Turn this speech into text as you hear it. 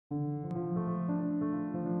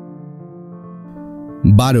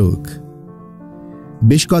বারক।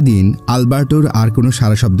 বেশ কদিন আলবার্টোর আর কোনো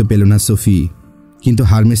সারা শব্দ পেল না সোফি, কিন্তু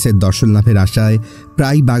হারমেসের দর্শন লাভের আশায়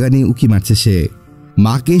প্রায় বাগানে উকি মারছে সে।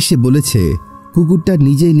 মাকে সে বলেছে কুকুরটা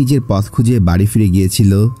নিজেই নিজের পথ খুঁজে বাড়ি ফিরে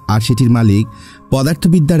গিয়েছিল, আর সেটির মালিক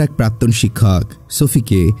পদার্থবিদ্যার এক প্রাক্তন শিক্ষক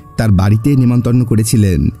সোফিকে তার বাড়িতে নিমন্ত্রণ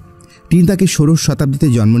করেছিলেন। তিনি তাকে ষোড়শ শতাব্দীতে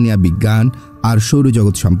জন্ম নেওয়া বিজ্ঞান আর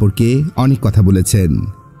সৌরজগৎ সম্পর্কে অনেক কথা বলেছেন।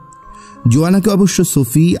 জোয়ানাকে অবশ্য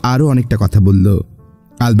সোফি আরও অনেকটা কথা বলল।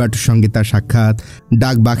 আলবার্টোর সঙ্গে তার সাক্ষাৎ,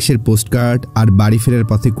 ডাক বাক্সের পোস্টকার্ড আর বাড়ি ফেরার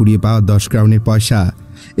পথে কুড়িয়ে পাওয়া 10 ক্রাউনের পয়সা,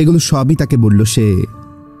 এগুলো সবই তাকে বলল সে।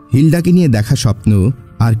 হিলডাকে নিয়ে দেখা স্বপ্ন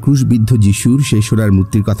আর ক্রুশবিদ্ধ যিশুর সেই সোনার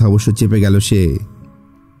মূর্তির কথা অবশ্য চেপে গেল সে।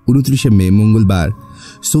 29শে মে মঙ্গলবার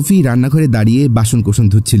সোফি রান্নাঘরে দাঁড়িয়ে বাসনকোসন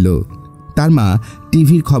ধুচ্ছিল। তার মা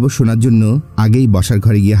টিভির খবর শোনার জন্য আগেই বসার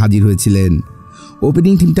ঘরে গিয়ে হাজির হয়েছিলেন।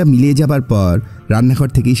 ওপেনিং থিমটা মিলিয়ে যাবার পর রান্নাঘর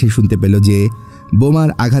থেকেই সে শুনতে পেল যে বোমার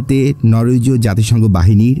আঘাতে নরওয়েজীয় জাতিসংঘ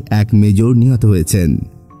বাহিনীর এক মেজর নিহত হয়েছেন।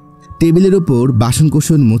 টেবিলের ওপর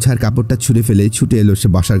বাসনকোসন মোছার কাপড়টা ছুঁড়ে ফেলে ছুটে এলো সে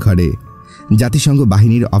বসার ঘরে। জাতিসংঘ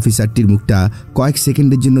বাহিনীর অফিসারটির মুখটা কয়েক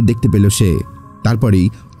সেকেন্ডের জন্য দেখতে পেল সে। তারপরেই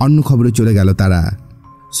অন্য খবরে চলে গেল তারা।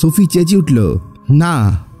 সোফি চেঁচিয়ে উঠল, না!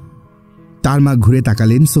 তার মা ঘুরে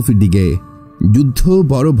তাকালেন সোফির দিকে। যুদ্ধ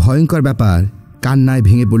বড় ভয়ঙ্কর ব্যাপার। কান্নায়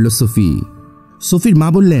ভেঙে পড়ল সোফি। সোফির মা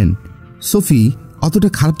বললেন, সোফি, অতটা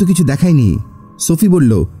খারাপ তো কিছু দেখায়নি। সোফি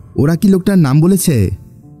বলল, ওরা কি লোকটার নাম বলেছে?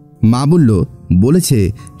 মা বলল, বলেছে,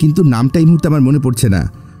 কিন্তু নামটা এই মুহূর্তে আমার মনে পড়ছে না,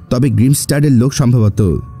 তবে গ্রিমস্ট্যান্ডের লোক সম্ভবত।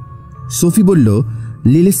 সোফি বলল,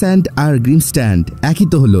 লিলেস্যান্ড আর গ্রিমস্ট্যান্ড একই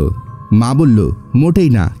তো হলো। মা বলল, মোটেই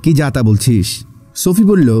না, কি যা তা বলছিস? সোফি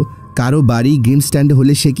বলল, কারো বাড়ি গ্রিমস্ট্যান্ডে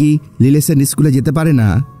হলে সে কি লিলেস্যান্ড স্কুলে যেতে পারে না?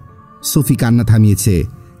 সোফি কান্না থামিয়েছে,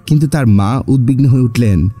 কিন্তু তার মা উদ্বিগ্ন হয়ে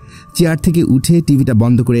উঠলেন। চেয়ার থেকে উঠে টিভিটা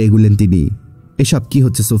বন্ধ করে এগুলেন তিনি। এসব কি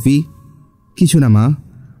হচ্ছে সোফি? কিছু না মা,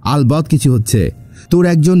 আলবৎ কিছু হচ্ছে। তোর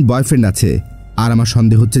একজন বয়ফ্রেন্ড আছে, আর আমার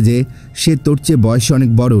সন্দেহ হচ্ছে যে সে তোর চেয়ে বয়সে অনেক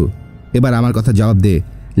বড়। এবার আমার কথা জবাব দে,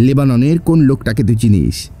 লেবাননের কোন লোকটাকে তুই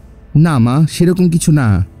চিনিস? না মা, সেরকম কিছু না।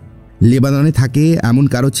 লেবাননে থাকে এমন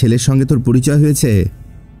কারো ছেলের সঙ্গে তোর পরিচয় হয়েছে?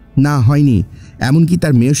 না, হয়নি। এমনকি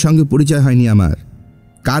তার মেয়ের সঙ্গে পরিচয় হয়নি আমার।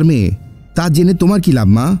 কার মেয়ে? তা জেনে তোমার কি লাভ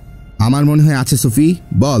মা? আমার মনে হয় আছে সোফি,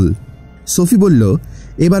 বল। সোফি বলল,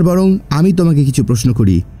 এবার বরং আমি তোমাকে কিছু প্রশ্ন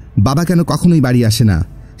করি। বাবা কেন কখনোই বাড়ি আসে না?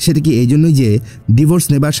 সেটা কি এই জন্যই যে ডিভোর্স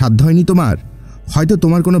নেবার সাধ্য হয়নি তোমার? হয়তো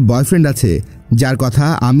তোমার কোনো বয়ফ্রেন্ড আছে যার কথা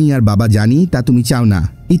আমি আর বাবা জানি, তা তুমি চাও না,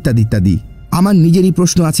 ইত্যাদি ইত্যাদি। আমার নিজেরই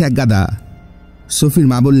প্রশ্ন আছে এক গাদা। সোফির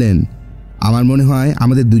মা বললেন, আমার মনে হয়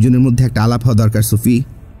আমাদের দুজনের মধ্যে একটা আলাপ হওয়া দরকার সোফি।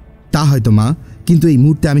 তা হয়তো মা, কিন্তু এই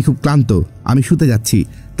মুহূর্তে আমি খুব ক্লান্ত, আমি শুতে যাচ্ছি।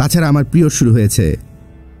 তাছাড়া আমার পিরিয়ড শুরু হয়েছে।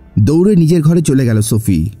 দৌড়ে নিজের ঘরে চলে গেল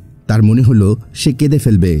সোফি। তার মনে হলো সে কেঁদে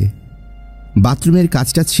ফেলবে। বাথরুমের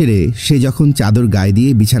কাজটা সেরে সে যখন চাদর গায়ে দিয়ে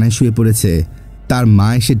বিছানায় শুয়ে পড়েছে, তার মা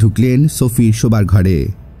এসে ঢুকলেন সোফির শোবার ঘরে।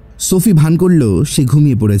 সোফি ভান করল সে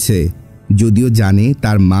ঘুমিয়ে পড়েছে, যদিও জানে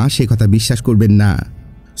তার মা সে কথা বিশ্বাস করবেন না।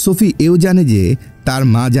 সোফি এও জানে যে তার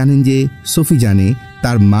মা জানেন যে সোফি জানে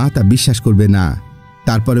তার মা তা বিশ্বাস করবে না।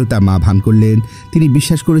 তারপরেও তার মা ভান করলেন তিনি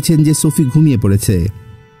বিশ্বাস করেছেন যে সোফি ঘুমিয়ে পড়েছে।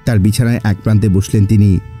 তার বিছানায় এক প্রান্তে বসলেন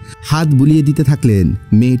তিনি, হাত বুলিয়ে দিতে থাকলেন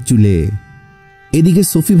মেয়ের চুলে। এদিকে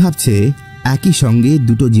সোফি ভাবছে একই সঙ্গে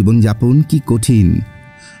দুটো জীবনযাপন কি কঠিন।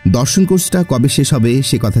 দর্শন কোর্সটা কবে শেষ হবে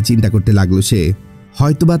সে কথা চিন্তা করতে লাগলো সে।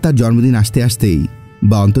 হয়তোবা তার জন্মদিন আসতে আসতেই,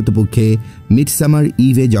 বা অন্ততপক্ষে মিডসামার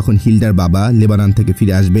ইভে যখন হিলডার বাবা লেবানন থেকে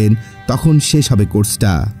ফিরে আসবেন তখন শেষ হবে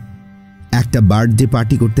কোর্সটা। একটা বার্থডে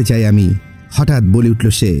পার্টি করতে চাই আমি, হঠাৎ বলে উঠল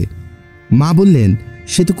সে। মা বললেন,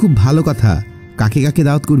 সে তো খুব ভালো কথা, কাকে কাকে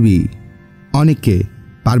দাওয়াত করবি? অনেককে।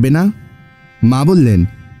 পারবে না? মা বললেন,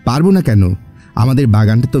 পারবো না কেন? আমাদের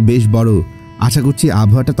বাগানটা তো বেশ বড়, আশা করছি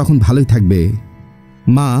আবহাওয়াটা তখন ভালোই থাকবে।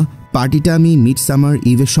 মা, পার্টিটা আমি মিডসামার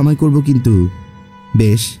ইভের সময় করব কিন্তু।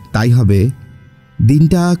 বেশ, তাই হবে।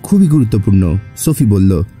 দিনটা খুবই গুরুত্বপূর্ণ, সোফি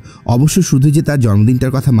বলল। অবশ্য শুধু যে তার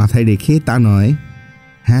জন্মদিনটার কথা মাথায় রেখে তা নয়।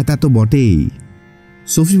 হ্যাঁ, তা তো বটেই।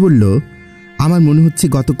 সোফি বলল, আমার মনে হচ্ছে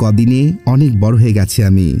গত কদিনে অনেক বড় হয়ে গেছে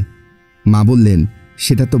আমি। মা বললেন,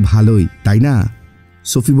 সেটা তো ভালোই, তাই না?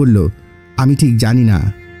 সোফি বলল, আমি ঠিক জানি না।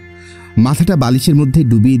 মাথাটা বালিশের মধ্যে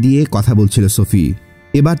ডুবিয়ে দিয়ে কথা বলছিল সোফি।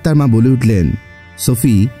 এবার তার মা বলে উঠলেন,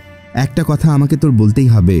 সোফি, একটা কথা আমাকে তোর বলতেই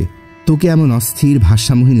হবে। তোকে এমন অস্থির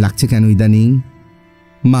ভারসাম্যহীন লাগছে কেন ইদানিং?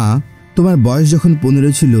 মা, তোমার বয়স যখন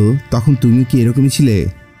 15 ছিল তখন তুমি কি এরকমই ছিলে?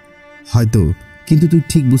 হয়তো, কিন্তু তুই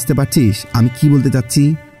ঠিক বুঝতে পারছিস আমি কি বলতে চাচ্ছি?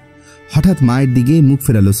 হঠাৎ মায়ের দিকে মুখ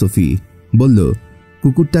ফেরালো সোফি। বলল,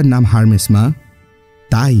 কুকুরটার নাম হারমেস মা।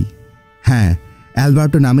 তাই? হ্যাঁ,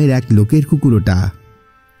 অ্যালবার্টো নামের এক লোকের কুকুর ওটা।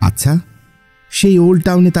 আচ্ছা, সেই ওল্ড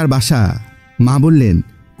টাউনে তার বাসা। মা বললেন,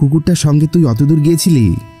 কুকুরটার সঙ্গে তুই অতদূর গিয়েছিলি?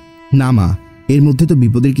 না মা, এর মধ্যে তো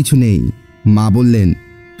বিপদের কিছু নেই। মা বললেন,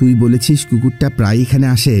 তুই বলেছিস কুকুরটা প্রায় এখানে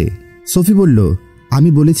আসে। সোফি বলল, আমি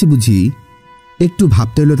বলেছি বুঝি। একটু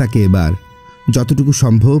ভাবতে হলো তাকে। এবার যতটুকু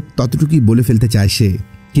সম্ভব ততটুকুই বলে ফেলতে চায় সে,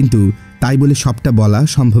 কিন্তু তাই বলে সবটা বলা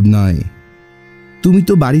সম্ভব নয়। তুমি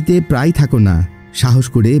তো বাড়িতে প্রায় থাকো না, সাহস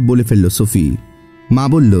করে বলে ফেলল সোফি। মা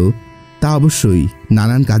বলল, তা অবশ্যই,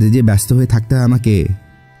 নানান কাজে যে ব্যস্ত হয়ে থাকতে হয় আমাকে।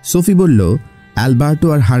 সোফি বলল, অ্যালবার্টো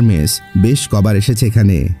আর হারমেস বেশ কবার এসেছে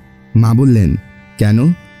এখানে। মা বললেন, কেন,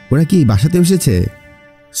 ওরা কি বাসাতে এসেছে?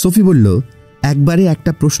 সোফি বলল, একবারে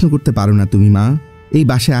একটা প্রশ্ন করতে পারো না তুমি মা। এই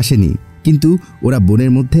বাসায় আসেনি, কিন্তু ওরা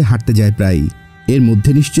বনের মধ্যে হাঁটতে যায় প্রায়। এর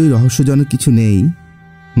মধ্যে নিশ্চয়ই রহস্যজনক কিছু নেই।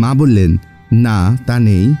 মা বললেন, না তা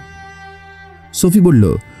নেই। সোফি বলল,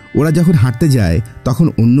 ওরা যখন হাঁটতে যায় তখন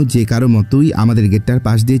অন্য যে কারো মতোই আমাদের গেটটার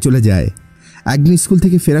পাশ দিয়ে চলে যায়। একদিন স্কুল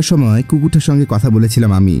থেকে ফেরার সময় কুকুরটার সঙ্গে কথা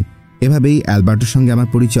বলেছিলাম আমি, এভাবেই অ্যালবার্টোর সঙ্গে আমার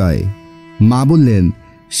পরিচয়। মা বললেন,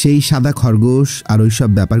 সেই সাদা খরগোশ আর ওইসব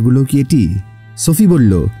ব্যাপারগুলো কি এটি? সোফি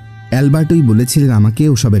বলল, অ্যালবার্টোই বলেছিলেন আমাকে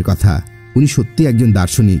ওসবের কথা। উনি সত্যি একজন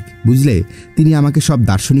দার্শনিক, বুঝলে, তিনি আমাকে সব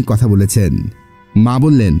দার্শনিক কথা বলেছেন। মা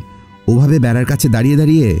বললেন, ওভাবে বেড়ার কাছে দাঁড়িয়ে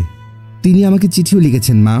দাঁড়িয়ে? তিনি আমাকে চিঠিও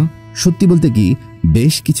লিখেছেন মা। সত্যি বলতে কি,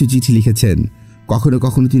 বেশ কিছু চিঠি লিখেছেন। কখনো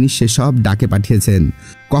কখনো তিনি সেসব ডাকে পাঠিয়েছেন,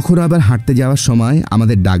 কখনো আবার হাঁটতে যাওয়ার সময়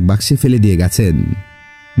আমাদের ডাক বাক্সে ফেলে দিয়ে গেছেন।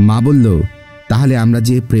 মা বলল, তাহলে আমরা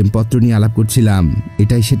যে প্রেমপত্র নিয়ে আলাপ করছিলাম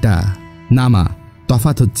এটাই সেটা? না মা,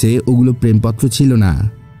 তফাৎ হচ্ছে ওগুলো প্রেমপত্র ছিল না।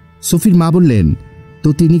 সোফির মা বললেন, তো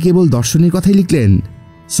তিনি কেবল দর্শনের কথাই লিখলেন?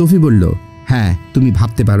 সোফি বলল, হ্যাঁ, তুমি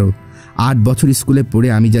ভাবতে পারো, 8 বছর স্কুলে পড়ে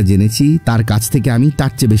আমি যা জেনেছি তার কাছ থেকে আমি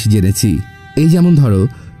তার চেয়ে বেশি জেনেছি। এই যেমন ধরো,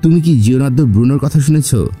 তুমি কি জিওনার্দো ব্রুনোর কথা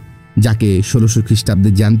শুনেছ, যাকে 1600 খ্রিস্টাব্দে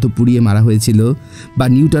জ্যান্ত পুড়িয়ে মারা হয়েছিল, বা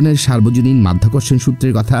নিউটনের সার্বজনীন মাধ্যাকর্ষণ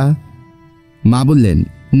সূত্রের কথা? মা বললেন,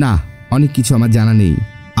 না, অনেক কিছু আমার জানা নেই।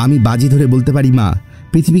 আমি বাজি ধরে বলতে পারি মা,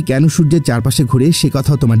 পৃথিবী কেন সূর্যের চারপাশে ঘুরে সে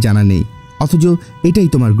কথাও তোমার জানা নেই, অথচ এটাই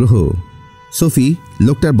তোমার গ্রহ। সোফি,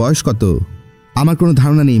 লোকটার বয়স কত? আমার কোনো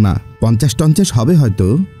ধারণা নেই মা, 50-50 হবে হয়তো।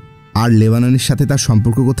 আর লেবাননের সাথে তার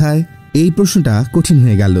সম্পর্ক কোথায়? এই প্রশ্নটা কঠিন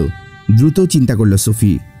হয়ে গেল। দ্রুত চিন্তা করল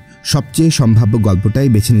সোফি। সবচেয়ে সম্ভাব্য গল্পটাই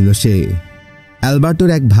বেছে নিল সে। অ্যালবার্টোর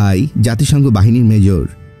এক ভাই জাতিসংঘ বাহিনীর মেজর,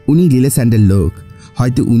 উনি লিলে স্যান্ডের লোক।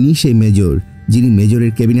 হয়তো উনি সেই মেজর যিনি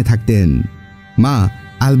মেজরের কেবিনে থাকতেন। মা,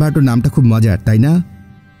 অ্যালবার্টোর নামটা খুব মজার, তাই না?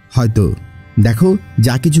 হয়তো। দেখো,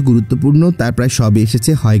 যা কিছু গুরুত্বপূর্ণ তার প্রায় সবই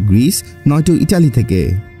এসেছে হয় গ্রিস নয়তো ইটালি থেকে।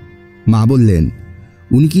 মা বললেন,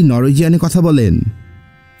 উনি কি নরওয়েজিয়ানে কথা বলেন?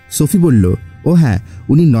 সোফি বলল, ও হ্যাঁ,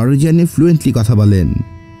 উনি নরওয়েজিয়ানে ফ্লুয়েন্টলি কথা বলেন।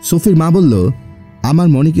 সোফির মা বলল, আমার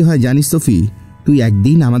মনে কি হয় জানিস সোফি, তুই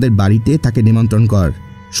একদিন আমাদের বাড়িতে তাকে নিমন্ত্রণ কর।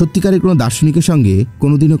 সত্যিকারের কোনো দার্শনিকের সঙ্গে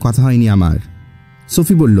কোনোদিনও কথা হয়নি আমার।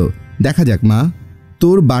 সোফি বলল, দেখা যাক মা,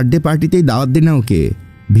 তোর বার্থডে পার্টিতেই দাওয়াত দে না ওকে।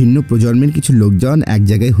 ভিন্ন প্রজন্মের কিছু লোকজন এক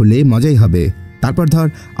জায়গায় হলে মজাই হবে। তারপর ধর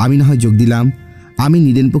আমি না হয় যোগ দিলাম, আমি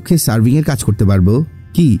নিদেন পক্ষে সার্ভিংয়ের কাজ করতে পারবো।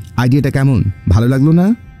 কি আইডিয়াটা কেমন, ভালো লাগলো না?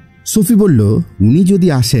 সোফি বলল, উনি যদি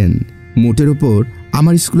আসেন, মোটের ওপর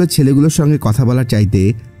আমার স্কুলের ছেলেগুলোর সঙ্গে কথা বলার চাইতে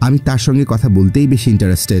আমি তার সঙ্গে কথা বলতেই বেশি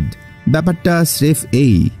ইন্টারেস্টেড। ব্যাপারটা স্রেফ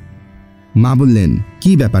এই। মা বললেন,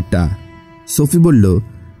 কি ব্যাপারটা? সোফি বলল,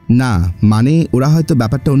 না মানে ওরা হয়তো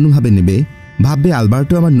ব্যাপারটা অন্যভাবে নেবে, ভাববে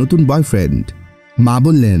অ্যালবার্টো আমার নতুন বয়ফ্রেন্ড। মা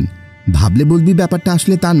বললেন, ভাবলে বলবি ব্যাপারটা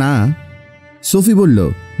আসলে তা না। সোফি বলল,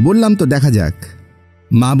 বললাম তো, দেখা যাক।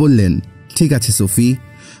 মা বললেন, ঠিক আছে সোফি,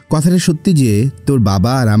 কথাটা সত্যি যে তোর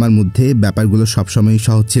বাবা আর আমার মধ্যে ব্যাপারগুলো সবসময়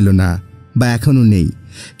সহজ ছিল না, বা এখনও নেই,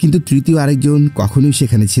 কিন্তু তৃতীয় আরেকজন কখনোই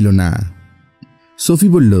সেখানে ছিল না। সোফি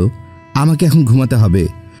বলল, আমাকে এখন ঘুমাতে হবে,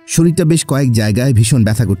 শরীরটা বেশ কয়েক জায়গায় ভীষণ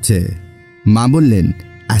ব্যথা করছে। মা বললেন,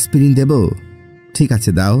 অ্যাসপিরিন দেব? ঠিক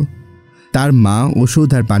আছে দাও। তার মা ওষুধ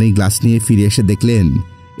আর পানির গ্লাস নিয়ে ফিরে এসে দেখলেন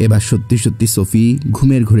এবার সত্যি সত্যি সোফি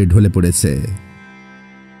ঘুমের ঘোরে ঢলে পড়েছে।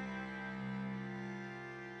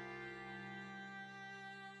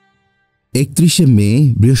 31শে মে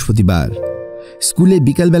বৃহস্পতিবার। স্কুলে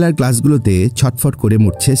বিকালবেলার ক্লাসগুলোতে ছটফট করে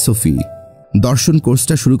মরছে সোফি। দর্শন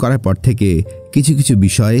কোর্সটা শুরু করার পর থেকে কিছু কিছু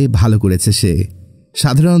বিষয়ে ভালো করেছে সে।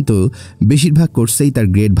 সাধারণত বেশিরভাগ কোর্সেই তার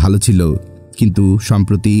গ্রেড ভালো ছিল, কিন্তু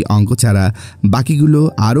সম্প্রতি অঙ্ক ছাড়া বাকিগুলো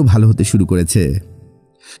আরও ভালো হতে শুরু করেছে।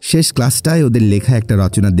 শেষ ক্লাসটায় ওদের লেখা একটা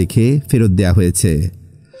রচনা দেখে ফেরত দেয়া হয়েছে।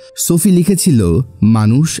 সোফি লিখেছিল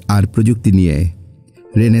মানুষ আর প্রযুক্তি নিয়ে।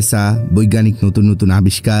 রেনেসা, বৈজ্ঞানিক নতুন নতুন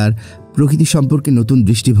আবিষ্কার, প্রকৃতি সম্পর্কে নতুন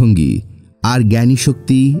দৃষ্টিভঙ্গি আর জ্ঞানী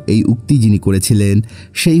শক্তি, এই উক্তি যিনি করেছিলেন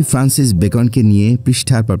সেই ফ্রান্সিস বেকনকে নিয়ে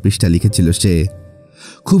পৃষ্ঠার পর পৃষ্ঠা লিখেছিল সে।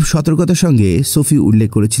 খুব সতর্কতার সঙ্গে সোফি উল্লেখ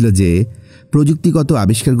করেছিল যে প্রযুক্তিগত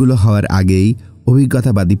আবিষ্কারগুলো হওয়ার আগেই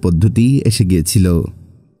অভিজ্ঞতাবাদী পদ্ধতি এসে গিয়েছিল।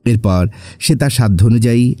 এরপর সে তার সাধ্য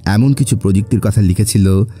অনুযায়ী এমন কিছু প্রযুক্তির কথা লিখেছিল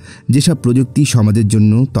যেসব প্রযুক্তি সমাজের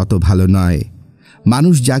জন্য তত ভালো নয়,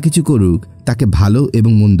 মানুষ যা কিছু করুক তাকে ভালো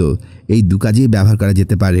এবং মন্দ এই দু কাজেই ব্যবহার করা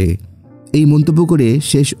যেতে পারে। এই মন্তব্য করে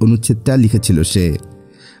শেষ অনুচ্ছেদটা লিখেছিল সে।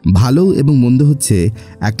 ভালো এবং মন্দ হচ্ছে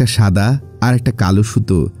একটা সাদা আর একটা কালো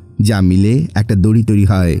সুতো, যা মিলে একটা দড়ি তৈরি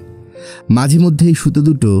হয়। মাঝে মধ্যে এই সুতো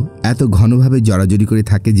দুটো এত ঘনভাবে জড়াজড়ি করে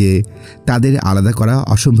থাকে যে তাদের আলাদা করা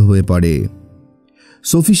অসম্ভব হয়ে পড়ে।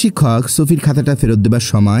 সোফি শিক্ষক সোফির খাতাটা ফেরত দেবার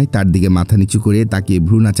সময় তার দিকে মাথা নিচু করে তাকিয়ে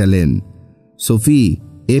ভ্রু নাচালেন। সোফি,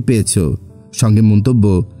 এ পেয়েছ? সঙ্গে মন্তব্য,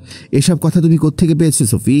 এসব কথা তুমি কোত্থেকে পেয়েছো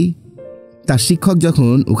সোফি? তার শিক্ষক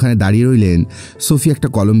যখন ওখানে দাঁড়িয়ে রইলেন, সোফি একটা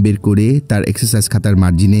কলম বের করে তার এক্সারসাইজ খাতার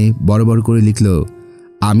মার্জিনে বড় বড় করে লিখল,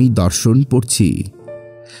 আমি দর্শন পড়ছি।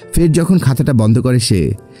 ফের যখন খাতাটা বন্ধ করে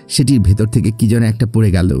সেটির ভেতর থেকে কি যেন একটা পড়ে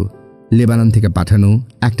গেল। লেবানন থেকে পাঠানো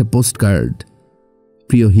একটা পোস্টকার্ড।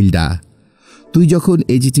 প্রিয় হিলডা, তুই যখন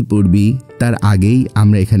এই চিঠি পড়বি তার আগেই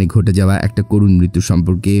আমরা এখানে ঘটে যাওয়া একটা করুণ মৃত্যু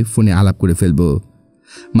সম্পর্কে ফোনে আলাপ করে ফেলব।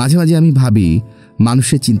 মাঝে মাঝে আমি ভাবি,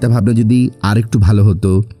 মানুষের চিন্তাভাবনা যদি আরেকটু ভালো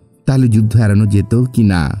হতো তাহলে যুদ্ধ এড়ানো যেত কি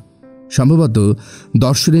না। সম্ভবত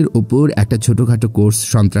দর্শনের ওপর একটা ছোটোখাটো কোর্স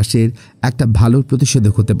সন্ত্রাসের একটা ভালো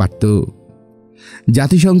প্রতিষেধক হতে পারত।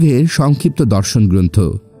 জাতিসংঘের সংক্ষিপ্ত দর্শন গ্রন্থ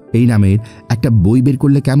এই নামের একটা বই বের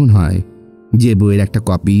করলে কেমন হয়, যে বইয়ের একটা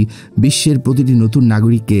কপি বিশ্বের প্রতিটি নতুন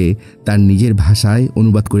নাগরিককে তার নিজের ভাষায়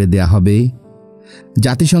অনুবাদ করে দেয়া হবে।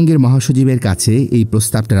 জাতিসংঘের মহাসচিবের কাছে এই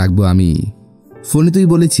প্রস্তাবটা রাখবো আমি। ফোনে তুই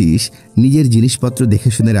বলেছিস নিজের জিনিসপত্র দেখে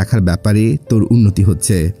শুনে রাখার ব্যাপারে তোর উন্নতি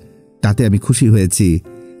হচ্ছে, তাতে আমি খুশি হয়েছি।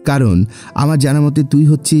 কারণ আমার জানা মতে তুই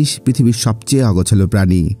হচ্ছিস পৃথিবীর সবচেয়ে অগোছালো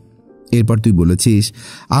প্রাণী। এরপর তুই বলেছিস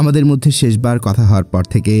আমাদের মধ্যে শেষবার কথা হওয়ার পর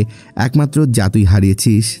থেকে একমাত্র যা তুই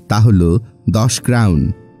হারিয়েছিস তা হলো 10 ক্রাউন।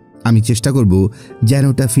 আমি চেষ্টা করব যেন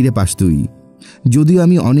ওটা ফিরে পাস তুই। যদিও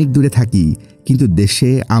আমি অনেক দূরে থাকি, কিন্তু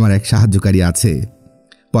দেশে আমার এক সাহায্যকারী আছে।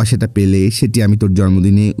 পয়সাটা পেলে সেটি আমি তোর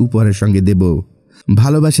জন্মদিনে উপহারের সঙ্গে দেব।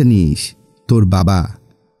 ভালোবাসা নিস, তোর বাবা।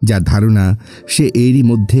 যার ধারণা সে এরই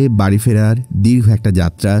মধ্যে বাড়ি ফেরার দীর্ঘ একটা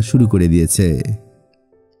যাত্রা শুরু করে দিয়েছে।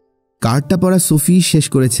 কার্ডটা পড়া সোফি শেষ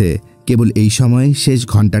করেছে, কেবল এই সময় শেষ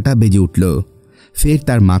ঘন্টাটা বেজে উঠল। ফের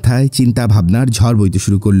তার মাথায় চিন্তা ভাবনার ঝড় বইতে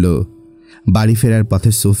শুরু করল। বাড়ি ফেরার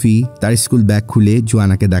পথে সোফি তার স্কুল ব্যাগ খুলে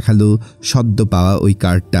জোয়ানাকে দেখালো সদ্য পাওয়া ওই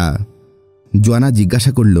কার্ডটা। জোয়ানা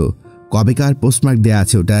জিজ্ঞাসা করল, কবেকার পোস্টমার্ক দেয়া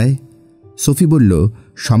আছে ওটায়? সোফি বলল,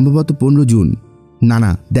 সম্ভবত 15 জুন। না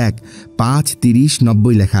না, দেখ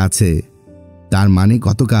 5-30-90 লেখা আছে। তার মানে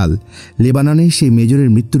গতকাল লেবাননে সেই মেজরের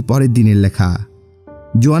মৃত্যুর পরের দিনের লেখা।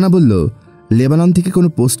 জোয়ানা বলল, লেবানন থেকে কোনো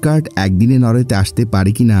পোস্টকার্ড একদিনে নরওয়েতে আসতে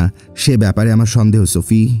পারে কিনা সে ব্যাপারে আমার সন্দেহ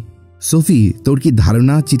সোফি। সোফি, তোর কি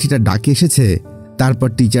ধারণা চিঠিটা ডাকে এসেছে, তারপর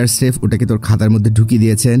টিচার স্রেফ ওটাকে তোর খাতার মধ্যে ঢুকিয়ে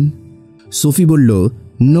দিয়েছেন? সোফি বলল,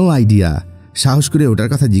 নো আইডিয়া। সাহস করে ওটার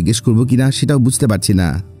কথা জিজ্ঞেস করবো কিনা সেটাও বুঝতে পারছি না।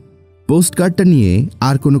 পোস্টকার্ডটা নিয়ে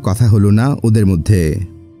আর কোনো কথা হলো না ওদের মধ্যে।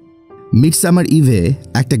 মিডসামার ইভে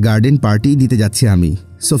একটা গার্ডেন পার্টি দিতে যাচ্ছি আমি,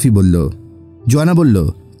 সোফি বলল। জোয়ানা বলল,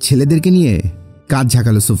 ছেলেদেরকে নিয়ে? কাঁধ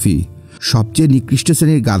ঝাঁকালো সোফি। সবচেয়ে নিকৃষ্ট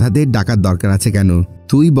শ্রেণীর গাধাদের ডাকার দরকার আছে কেন,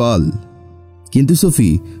 তুই বল। কিন্তু সোফি,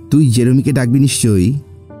 তুই জেরোমিকে ডাকবি নিশ্চয়ই?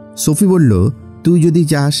 সোফি বলল, তুই যদি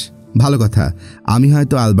চাস ভালো কথা, আমি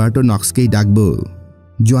হয়তো আলবার্টো নক্সকেই ডাকব।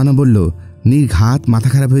 জোয়ানা বলল, নির্ঘাত মাথা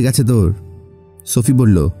খারাপ হয়ে গেছে তোর। সোফি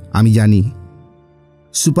বলল, আমি জানি।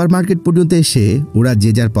 সুপারমার্কেট পর্যন্ত এসে ওরা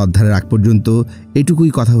যে যার পথ ধারে রাখ পর্যন্ত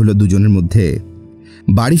এটুকুই কথা হলো দুজনের মধ্যে।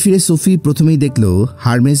 বাড়ি ফিরে সোফি প্রথমেই দেখল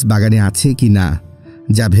হারমেস বাগানে আছে কি না।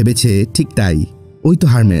 যা ভেবেছে ঠিক তাই, ওই তো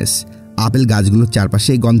হারমেস আপেল গাছগুলোর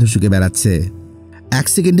চারপাশে গন্ধ শুকে বেড়াচ্ছে। 1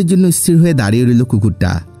 সেকেন্ডের জন্য স্থির হয়ে দাঁড়িয়ে রইল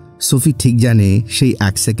কুকুরটা। সোফি ঠিক জানে সেই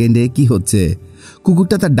 1 সেকেন্ডে কি হচ্ছে।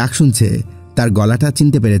 কুকুরটা তার ডাক শুনছে, তার গলাটা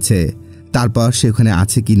চিনতে পেরেছে। তারপর সে ওখানে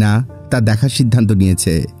আছে কিনা তা দেখার সিদ্ধান্ত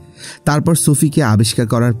নিয়েছে। তারপর সোফিকে আবিষ্কার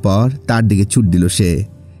করার পর তার দিকে ছুট দিল সে।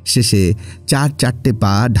 শেষে 4-4টে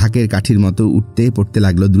পা ঢাকের কাঠির মতো উঠতে পড়তে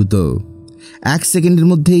লাগলো দ্রুত। 1 সেকেন্ডের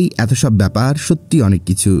মধ্যেই এত সব ব্যাপার, সত্যি অনেক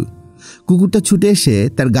কিছু। কুকুরটা ছুটে এসে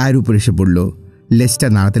তার গায়ের উপর এসে পড়ল। লেজটা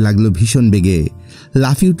নাড়াতে লাগলো ভীষণ বেগে।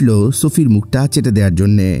 লাফিয়ে উঠল সোফির মুখটা চেটে দেওয়ার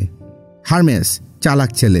জন্যে। হারমেস,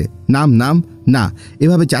 চালাক ছেলে, নাম নাম। না,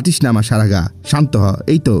 এভাবে চাটিস না আমার সারা গা, শান্ত হ।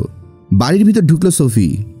 এই তো। বাড়ির ভিতর ঢুকলো সোফি।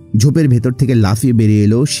 ঝোপের ভেতর থেকে লাফিয়ে বেরিয়ে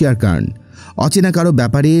এলো শিয়ারকার্ন। অচেনা কারো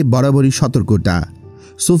ব্যাপারে বরাবরই সতর্কতা।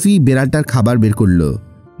 সোফি বেড়ালটার খাবার বের করল।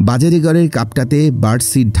 বাজারে ঘরের কাপটাতে বার্ড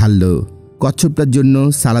সিড ঢালল। কচ্ছপটার জন্য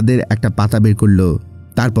সালাদের একটা পাতা বের করল।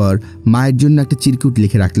 তারপর মায়ের জন্য একটা চিরকুট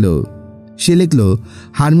লিখে রাখল। সে লিখল,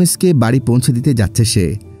 হারমেসকে বাড়ি পৌঁছে দিতে যাচ্ছে সে,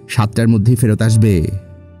 7টার মধ্যেই ফেরত আসবে।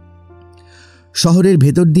 শহরের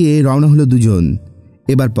ভেতর দিয়ে রওনা হলো দুজন।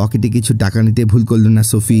 এবার পকেটে কিছু টাকা নিতে ভুল করল না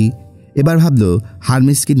সোফি। এবার ভাবল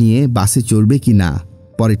হারমেসকে নিয়ে বাসে চড়বে কি না।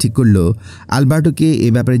 পরে ঠিক করল আলবার্টোকে এ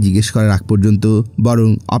ব্যাপারে জিজ্ঞেস করার আগ পর্যন্ত বরং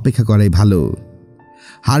অপেক্ষা করাই ভালো।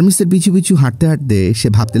 হার্মেসের পিছু পিছু হাঁটতে হাঁটতে সে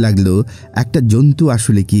ভাবতে লাগলো, একটা জন্তু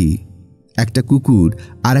আসলে কি, একটা কুকুর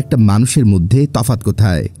আর একটা মানুষের মধ্যে তফাৎ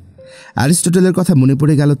কোথায়। অ্যারিস্টটলের কথা মনে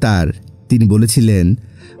পড়ে গেল তার। তিনি বলেছিলেন,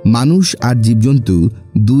 মানুষ আর জীবজন্তু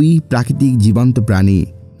দুই প্রাকৃতিক জীবন্ত প্রাণী,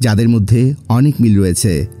 যাদের মধ্যে অনেক মিল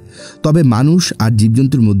রয়েছে। তবে মানুষ আর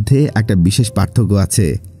জীবজন্তুর মধ্যে একটা বিশেষ পার্থক্য আছে,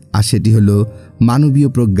 আর সেটি হলো মানবীয়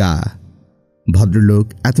প্রজ্ঞা। ভদ্রলোক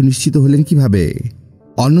এত নিশ্চিত হলেন কিভাবে?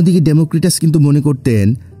 অন্যদিকে ডেমোক্রিটাস কিন্তু মনে করতেন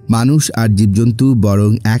মানুষ আর জীবজন্তু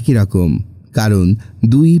বরং একই রকম, কারণ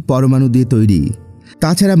দুই পরমাণু দিয়ে তৈরি।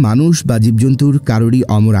 তাছাড়া মানুষ বা জীবজন্তুর কারোরই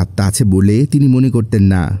অমর আত্মা আছে বলে তিনি মনে করতেন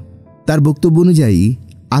না। তার বক্তব্য অনুযায়ী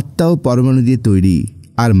আত্মাও পরমাণু দিয়ে তৈরি,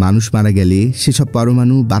 আর মানুষ মারা গেলে সেসব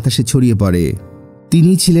পরমাণু বাতাসে ছড়িয়ে পড়ে।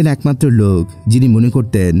 তিনি ছিলেন একমাত্র লোক যিনি মনে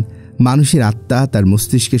করতেন মানুষের আত্মা তার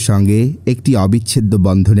মস্তিষ্কের সঙ্গে একটি অবিচ্ছেদ্য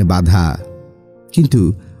বন্ধনে বাঁধা। কিন্তু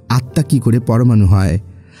আত্মা কি করে পরমাণু হয়?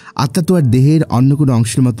 আত্মা তো আর দেহের অন্য কোনো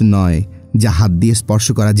অংশের মতো নয় যা হাত দিয়ে স্পর্শ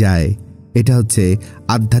করা যায়। এটা হচ্ছে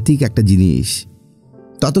আধ্যাত্মিক একটা জিনিস।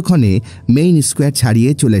 ততক্ষণে মেইন স্কোয়ার ছাড়িয়ে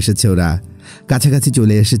চলে এসেছে ওরা, কাছাকাছি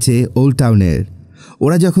চলে এসেছে ওল্ড টাউনের।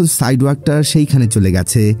 ওরা যখন সাইডওয়াকটার সেইখানে চলে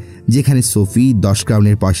গেছে যেখানে সোফি 10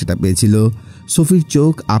 ক্রাউনের পয়সাটা পেয়েছিল, সোফির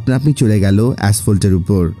চোখ আপনা আপনি চলে গেল অ্যাসফল্টের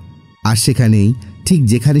উপর। আর সেখানেই, ঠিক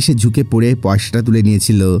যেখানে সে ঝুঁকে পড়ে পয়সাটা তুলে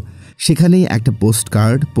নিয়েছিল, সেখানেই একটা পোস্ট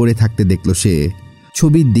কার্ড পড়ে থাকতে দেখল সে।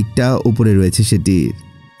 ছবির দিকটা উপরে রয়েছে সেটির।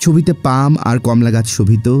 ছবিতে পাম আর কমলা গাছ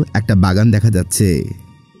শোভিত একটা বাগান দেখা যাচ্ছে।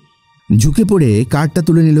 ঝুঁকে পড়ে কার্ডটা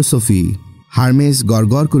তুলে নিল সোফি। হার্মেস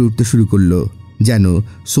গড়গড় করে উঠতে শুরু করলো, যেন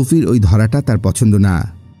সোফির ওই ধরাটা তার পছন্দ না।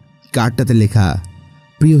 কার্ডটাতে লেখা,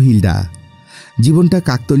 প্রিয় হিলডা, জীবনটা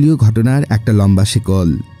কাকতলীয় ঘটনার একটা লম্বা শেকল।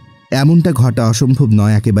 এমনটা ঘটা অসম্ভব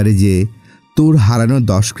নয় একেবারে যে তোর হারানো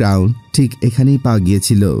 10 ক্রাউন ঠিক এখানেই পাওয়া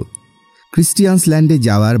গিয়েছিল। ক্রিস্টিয়ানস ল্যান্ডে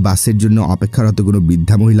যাওয়ার বাসের জন্য অপেক্ষারত কোনো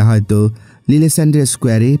বৃদ্ধা মহিলা হয়তো লিলেস্যান্ডের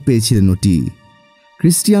স্কোয়ারে পেয়েছিলেন ওটি।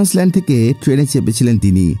 ক্রিস্টিয়ানস ল্যান্ড থেকে ট্রেনে চেপেছিলেন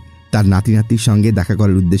তিনি তার নাতি নাতির সঙ্গে দেখা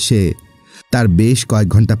করার উদ্দেশ্যে। তার বেশ কয়েক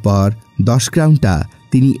ঘন্টা পর 10 ক্রাউনটা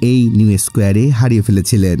তিনি এই নিউ স্কোয়ারে হারিয়ে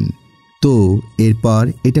ফেলেছিলেন। তো এরপর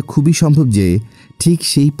এটা খুবই সম্ভব যে ঠিক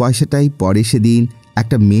সেই পয়সাটাই পরে সেদিন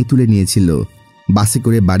একটা মেয়ে তুলে নিয়েছিল বাসে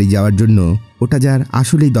করে বাড়ি যাওয়ার জন্য। ওটা যার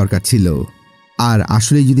আসলেই দরকার ছিল। আর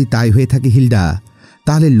আসলেই যদি তাই হয়ে থাকে হিলডা,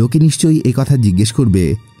 তাহলে লোকে নিশ্চয়ই এই কথা জিজ্ঞেস করবে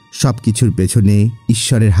সব কিছুর পেছনে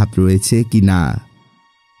ঈশ্বরের হাত রয়েছে কি না।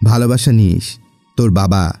 ভালোবাসা নিস, তোর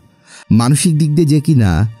বাবা মানসিক দিক দিয়ে যে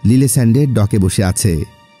কিনা লিলেস্যান্ডের ডকে বসে আছে।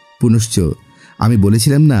 পুনশ্চ আমি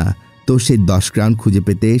বলেছিলাম না তোর সেই 10 ক্রাউন খুঁজে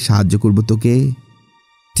পেতে সাহায্য করব তোকে।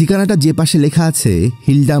 ঠিকানাটা যে পাশে লেখা আছে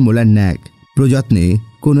হিলডা মোলার ন্যাক, প্রযত্নে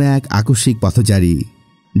কোনো এক আকস্মিক পথচারী।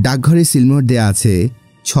 ডাকঘরে সিলমোহর দেয়া আছে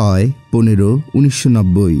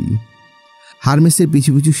 6-15-1990। হার্মেসের পিছু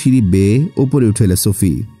পিছু সিঁড়ি বেয়ে ওপরে উঠে এলো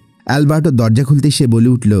সোফি। অ্যালবার্টো দরজা খুলতেই সে বলে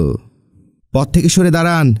উঠল, পথ থেকে সরে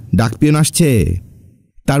দাঁড়ান, ডাকপিয়ন আসছে।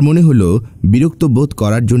 তার মনে হলো বিরক্ত বোধ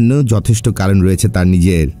করার জন্য যথেষ্ট কারণ রয়েছে তার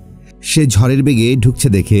নিজের। সে ঝড়ের বেগে ঢুকছে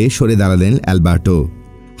দেখে সরে দাঁড়ালেন অ্যালবার্টো।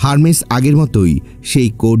 হার্মেস আগের মতোই সেই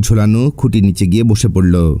কোট ঝোলানো খুঁটির নিচে গিয়ে বসে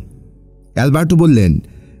পড়ল। অ্যালবার্টো বললেন,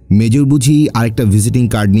 মেজর বুঝি আরেকটা ভিজিটিং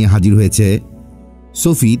কার্ড নিয়ে হাজির হয়েছে।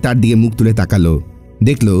 সোফি তার দিকে মুখ তুলে তাকালো,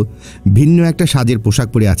 দেখল ভিন্ন একটা সাজের পোশাক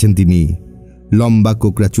পরে আছেন তিনি। লম্বা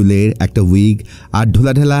কোকড়া চুলের একটা উইগ আর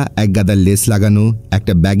ঢোলাঢালা এক গাদার লেস লাগানো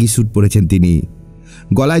একটা ব্যাগি স্যুট পরেছেন তিনি।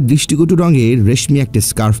 গলায় দৃষ্টিকটু রঙের রেশমি একটা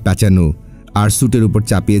স্কার্ফ প্যাঁচানো, আর স্যুটের উপর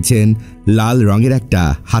চাপিয়েছেন লাল রঙের একটা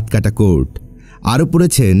হাতকাটা কোট। আরও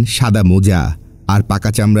পরেছেন সাদা মোজা আর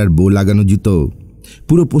পাকা চামড়ার বো লাগানো জুতো।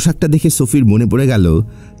 পুরো পোশাকটা দেখে সোফির মনে পড়ে গেল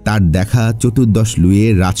তার দেখা 14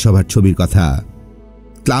 লুইয়ের রাজসভার ছবির কথা।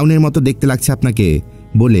 ক্লাউনের মতো দেখতে লাগছে আপনাকে,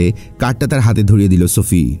 বলে কার্ডটা তার হাতে ধরিয়ে দিল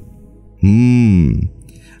সোফি।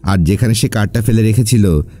 আর যেখানে সে কার্ডটা ফেলে রেখেছিল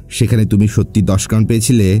সেখানে তুমি সত্যি 10 ক্রাউন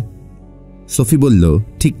পেয়েছিলে? সোফি বলল,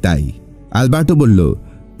 ঠিক তাই। অ্যালবার্টো বলল,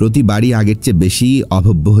 প্রতিবারই আগের চেয়ে বেশি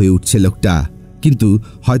অভব্য হয়ে উঠছে লোকটা, কিন্তু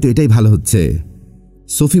হয়তো এটাই ভালো হচ্ছে।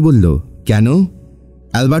 সোফি বলল, কেন?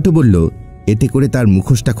 অ্যালবার্টো বলল, এতে করে তার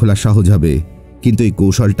মুখোশটা খোলা সহজ হবে, কিন্তু এই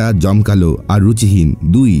কৌশলটা জমকালো আর রুচিহীন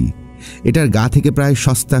দুই। এটার গা থেকে প্রায়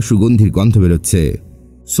সস্তা সুগন্ধির গন্ধ বেরোচ্ছে।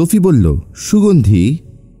 সোফি বলল, সুগন্ধি?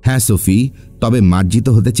 হ্যাঁ সোফি, তবে মার্জিত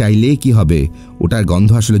হতে চাইলে কি হবে, ওটার গন্ধ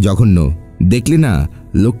আসলে জঘন্য। দেখলে না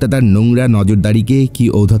লোকটা তার নোংরা নজরদারিকে কি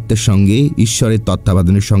ঔদ্ধত্যের সঙ্গে ঈশ্বরের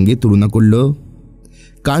তত্ত্বাবধানের সঙ্গে তুলনা করল।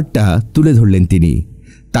 কার্ডটা তুলে ধরলেন তিনি,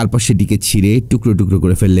 তারপর সেটিকে ছিঁড়ে টুকরো টুকরো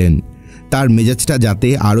করে ফেললেন। তার মেজাজটা যাতে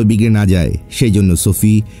আরও বিগড়ে না যায় সেই জন্য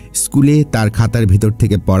সোফি স্কুলে তার খাতার ভেতর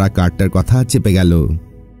থেকে পড়া কার্ডটার কথা চেপে গেল।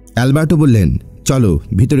 অ্যালবার্টো বললেন, চলো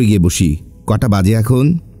ভিতরে গিয়ে বসি। কটা বাজে এখন?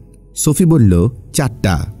 সোফি বলল,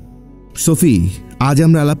 4টা। সোফি, আজ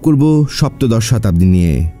আমরা আলাপ করব সপ্তদশ শতাব্দী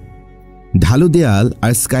নিয়ে। ঢালু দেয়াল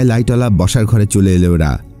আর স্কাইলাইটওয়ালা বসার ঘরে চলে এলো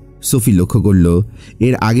ওরা। সোফি লক্ষ্য করল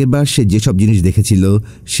এর আগেরবার সে যেসব জিনিস দেখেছিল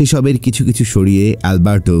সেসবের কিছু কিছু সরিয়ে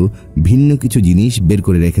অ্যালবার্টো ভিন্ন কিছু জিনিস বের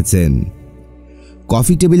করে রেখেছেন।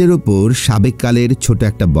 কফি টেবিলের ওপর সাবেককালের ছোট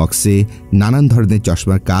একটা বক্সে নানান ধরনের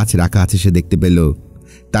চশমার কাচ রাখা আছে সে দেখতে পেল।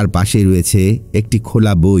 তার পাশেই রয়েছে একটি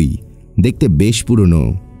খোলা বই, দেখতে বেশ পুরনো।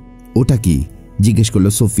 ওটা কি? জিজ্ঞেস করল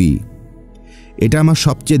সোফি। এটা আমার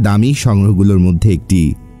সবচেয়ে দামি সংগ্রহগুলোর মধ্যে একটি।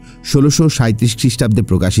 1637 খ্রিস্টাব্দে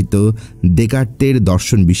প্রকাশিত ডেকার্টের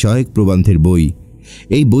দর্শন বিষয়ক প্রবন্ধের বই।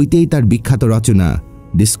 এই বইতেই তার বিখ্যাত রচনা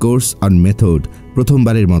ডিসকোর্স অন মেথড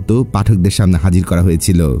প্রথমবারের মতো পাঠকদের সামনে হাজির করা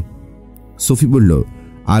হয়েছিল। সোফি বলল,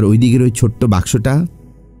 আর ওই দিকের ওই ছোট্ট বাক্সটা?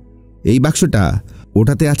 এই বাক্সটা?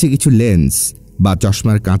 ওটাতে আছে কিছু লেন্স বা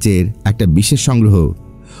চশমার কাঁচের একটা বিশেষ সংগ্রহ।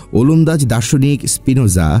 ওলন্দাজ দার্শনিক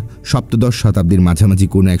স্পিনোজা সপ্তদশ শতাব্দীর মাঝামাঝি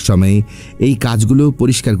কোনো এক সময়ে এই কাজগুলো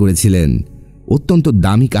পরিষ্কার করেছিলেন। অত্যন্ত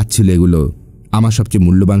দামি কাজ ছিল এগুলো। আমার সবচেয়ে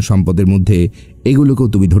মূল্যবান সম্পদের মধ্যে এগুলোকেও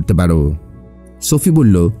তুমি ধরতে পারো। সোফি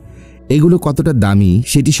বলল, এগুলো কতটা দামি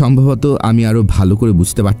সেটি সম্ভবত আমি আরও ভালো করে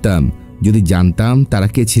বুঝতে পারতাম যদি জানতাম তারা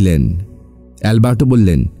কে ছিলেন। অ্যালবার্টো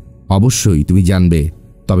বললেন, অবশ্যই তুমি জানবে,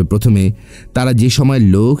 তবে প্রথমে তারা যে সময়ের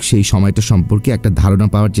লোক সেই সময়টা সম্পর্কে একটা ধারণা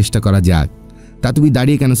পাওয়ার চেষ্টা করা যাক। তা তুমি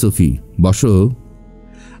দাঁড়িয়ে কেন সোফি? বসো।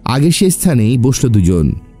 আগের সে স্থানেই বসল দুজন।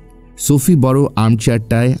 সোফি বড়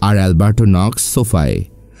আর্মচেয়ারটায় আর অ্যালবার্টো নক্স সোফায়।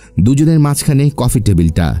 দুজনের মাঝখানে কফি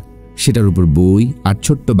টেবিলটা, সেটার উপর বই আর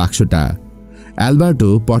ছোট্ট বাক্সটা। অ্যালবার্টো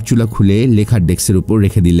পরচুলা খুলে লেখার ডেস্কের উপর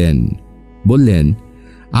রেখে দিলেন। বললেন,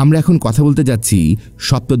 আমরা এখন কথা বলতে যাচ্ছি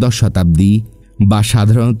সপ্তদশ শতাব্দী বা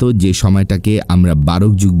সাধারণত যে সময়টাকে আমরা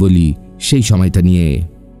বারক যুগ বলি সেই সময়টা নিয়ে।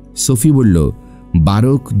 সোফি বলল,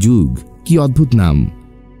 বারক যুগ? কি অদ্ভুত নাম।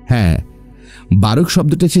 হ্যাঁ, বারক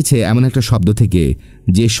শব্দটা এসেছে এমন একটা শব্দ থেকে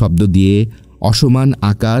যে শব্দ দিয়ে অসমান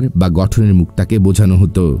আকার বা গঠনের মুখটাকে বোঝানো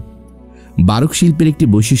হতো। বারক শিল্পের একটি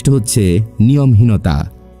বৈশিষ্ট্য হচ্ছে নিয়মহীনতা,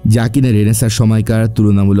 যা কিনা রেনেসাঁর সময়কার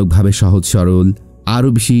তুলনামূলকভাবে সহজ সরল, আরও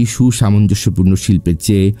বেশি সুসামঞ্জস্যপূর্ণ শিল্পের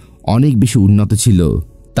চেয়ে অনেক বেশি উন্নত ছিল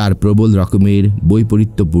তার প্রবল রকমের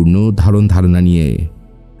বৈপরীত্যপূর্ণ ধারণ ধারণা নিয়ে।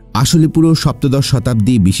 আসলে পুরো সপ্তদশ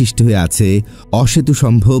শতাব্দী বিশিষ্ট হয়ে আছে অসেতু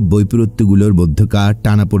সম্ভব বৈপরীত্যগুলোর মধ্যকার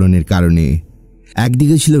টানাপোড়েনের কারণে।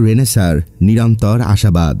 একদিকে ছিল রেনেসাঁর নিরন্তর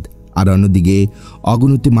আশাবাদ, আর অন্যদিকে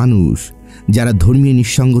অগণিত মানুষ যারা ধর্মীয়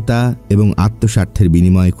নিঃসঙ্গতা এবং আত্মস্বার্থের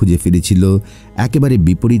বিনিময়ে খুঁজে ফিরেছিল একেবারে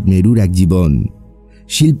বিপরীত মেরুর এক জীবন।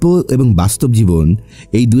 শিল্প এবং বাস্তব জীবন,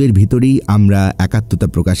 এই দুয়ের ভিতরেই আমরা একাত্মতা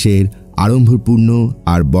প্রকাশের আড়ম্বরপূর্ণ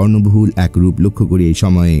আর বর্ণবহুল এক রূপ লক্ষ্য করি এই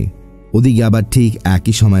সময়ে। ওদিকে আবার ঠিক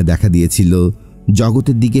একই সময় দেখা দিয়েছিল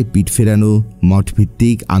জগতের দিকে পিঠ ফেরানো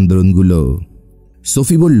মঠভিত্তিক আন্দোলনগুলো।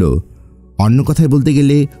 সোফি বলল, অন্য কথায় বলতে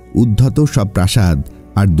গেলে উদ্ধত সব প্রাসাদ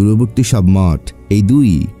আর দূরবর্তী সব মঠ, এই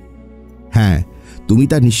দুই। হ্যাঁ, তুমি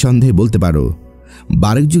তা নিঃসন্দেহে বলতে পারো।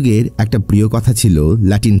 বারক যুগের একটা প্রিয় কথা ছিল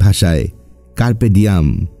ল্যাটিন ভাষায়, কার্পে ডিয়াম,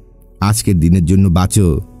 আজকের দিনের জন্য বাঁচো।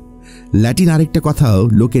 ল্যাটিন আরেকটা কথাও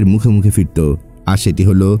লোকের মুখে মুখে ফিরত, আর সেটি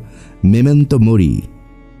হলো মেমেন্টো মোরি।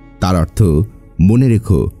 তার অর্থ মনে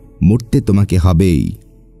রেখো, মরতে তোমাকে হবেই।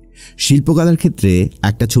 শিল্পকলার ক্ষেত্রে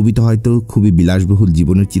একটা ছবিতে হয়তো খুবই বিলাসবহুল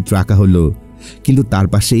জীবনের চিত্র আঁকা হলো, কিন্তু তার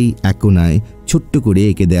পাশেই এক কোণায় ছোট্ট করে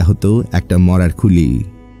এঁকে দেয়া হতো একটা মরার খুলি।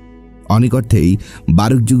 অনেক অর্থেই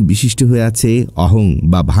বারক যুগ বিশিষ্ট হয়ে আছে অহং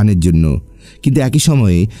বা ভানের জন্য, কিন্তু একই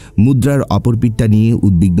সময়ে মুদ্রার অপর পিঠটা নিয়ে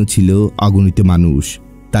উদ্বিগ্ন ছিল অগণিত মানুষ।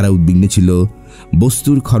 তারা উদ্বিগ্ন ছিল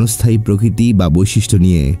বস্তুর ক্ষণস্থায়ী প্রকৃতি বা বৈশিষ্ট্য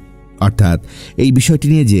নিয়ে, অর্থাৎ এই বিষয়টি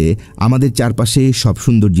নিয়ে যে আমাদের চারপাশে সব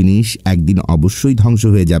সুন্দর জিনিস একদিন অবশ্যই ধ্বংস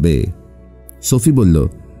হয়ে যাবে। সোফি বলল,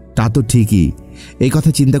 তা তো ঠিকই। এই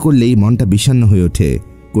কথা চিন্তা করলেই মনটা বিষণ্ণ হয়ে ওঠে।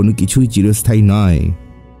 কোনো কিছুই চিরস্থায়ী নয়।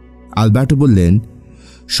 আলবার্টো বললেন,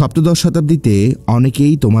 সপ্তদশ শতাব্দীতে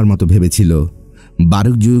অনেকেই তোমার মতো ভেবেছিল।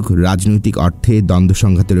 বারক যুগ রাজনৈতিক অর্থে দ্বন্দ্ব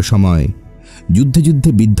সংঘাতের সময়। যুদ্ধে যুদ্ধে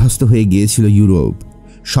বিধ্বস্ত হয়ে গিয়েছিল ইউরোপ।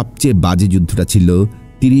 সবচেয়ে বাজে যুদ্ধটা ছিল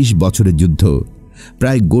 30 বছরের যুদ্ধ।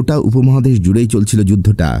 প্রায় গোটা উপমহাদেশ জুড়েই চলছিল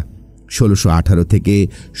যুদ্ধটা, 1618 থেকে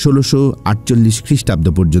 1648 খ্রিস্টাব্দ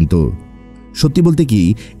পর্যন্ত। সত্যি বলতে কি,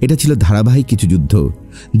 এটা ছিল ধারাবাহিক কিছু যুদ্ধ,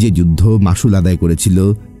 যে যুদ্ধ মাসুল আদায় করেছিল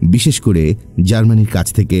বিশেষ করে জার্মানির কাছ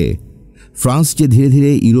থেকে। ফ্রান্স যে ধীরে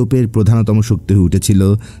ধীরে ইউরোপের প্রধানতম শক্তি হয়ে উঠেছিল,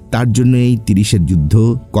 তার জন্য এই 30-এর যুদ্ধ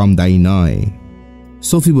কম দায়ী নয়।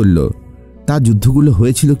 সোফি বলল, তা যুদ্ধগুলো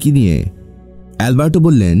হয়েছিল কি নিয়ে? অ্যালবার্টো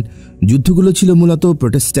বললেন, যুদ্ধগুলো ছিল মূলত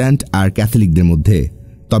প্রোটেস্ট্যান্ট আর ক্যাথলিকদের মধ্যে,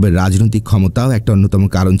 তবে রাজনৈতিক ক্ষমতাও একটা অন্যতম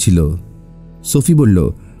কারণ ছিল। সোফি বলল,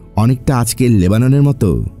 অনেকটা আজকের লেবাননের মতো।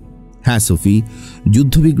 হ্যাঁ সোফি,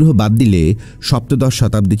 যুদ্ধবিগ্রহ বাদ দিলে সপ্তদশ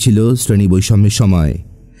শতাব্দী ছিল শ্রেণী বৈষম্যের সময়।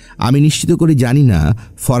 আমি নিশ্চিত করে জানি না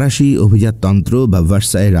ফরাসি অভিজাততন্ত্র বা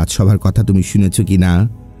ভার্সাইয়ের রাজসভার কথা তুমি শুনেছ কি না,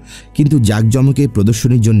 কিন্তু জাঁকজমকে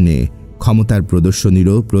প্রদর্শনীর জন্যে ক্ষমতার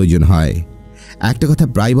প্রদর্শনীরও প্রয়োজন হয়। একটা কথা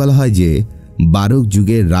প্রায় বলা হয় যে বারোক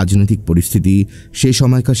যুগের রাজনৈতিক পরিস্থিতি সেই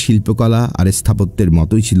সময়কার শিল্পকলা আর স্থাপত্যের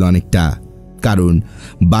মতোই ছিল অনেকটা। কারণ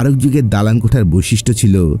বারোক যুগের দালানকোঠার বৈশিষ্ট্য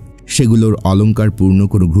ছিল সেগুলোর অলঙ্কারপূর্ণ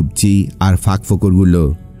কোনো ঘুপচি আর ফাঁকফোকরগুলো।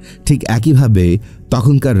 ঠিক একইভাবে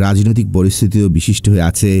তখনকার রাজনৈতিক পরিস্থিতিও বিশিষ্ট হয়ে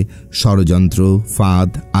আছে ষড়যন্ত্র, ফাঁদ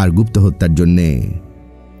আর গুপ্ত হত্যার জন্যে।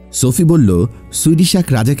 সোফি বলল, সুইডিশ এক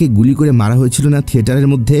রাজাকে গুলি করে মারা হয়েছিল না থিয়েটারের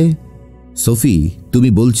মধ্যে? সোফি, তুমি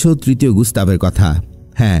বলছো তৃতীয় গুস্তাভের কথা।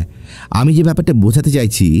 হ্যাঁ, আমি যে ব্যাপারটা বোঝাতে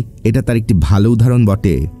চাইছি এটা তার একটি ভালো উদাহরণ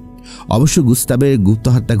বটে। অবশ্য গুস্তাভের গুপ্ত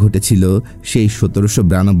হত্যা ঘটেছিল সেই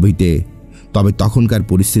 1792-তে, তবে তখনকার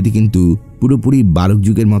পরিস্থিতি কিন্তু পুরোপুরি বারোক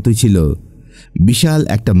যুগের মতোই ছিল। বিশাল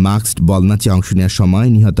একটা মাস্কড বলনাচে অংশ নেওয়ার সময়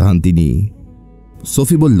নিহত হন তিনি।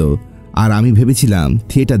 সোফি বলল, আর আমি ভেবেছিলাম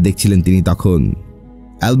থিয়েটার দেখছিলেন তিনি তখন।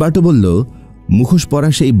 অ্যালবার্টো বলল, মুখোশ পরা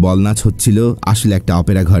সেই বলনাচ হচ্ছিল আসলে একটা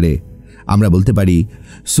অপেরা ঘরে। আমরা বলতে পারি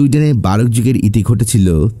সুইডেনে বারোক যুগের ইতি ঘটেছিল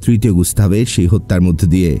তৃতীয় গুস্তাভের সেই হত্যার মধ্য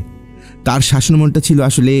দিয়ে। তার শাসনমলটা ছিল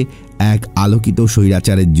আসলে এক আলোকিত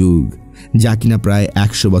স্বৈরাচারের যুগ, যা কিনা প্রায়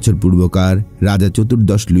 100 বছর পূর্বকার রাজা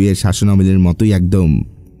চতুর্দশ লুইয়ের শাসনামলের মতোই একদম।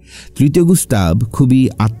 তৃতীয় গুস্তাভ খুবই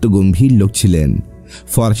আত্মগম্ভীর লোক ছিলেন।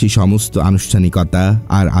 ফরাসি সমস্ত আনুষ্ঠানিকতা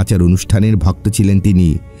আর আচার অনুষ্ঠানের ভক্ত ছিলেন তিনি।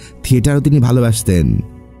 থিয়েটারও তিনি ভালোবাসতেন।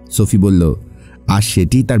 সোফি বলল, আর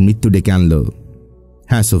সেটি তার মৃত্যু ডেকে আনল।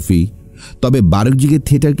 হ্যাঁ সোফি, তবে বারোক যুগের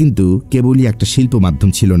থিয়েটার কিন্তু কেবলই একটা শিল্প মাধ্যম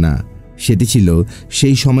ছিল না, সেটি ছিল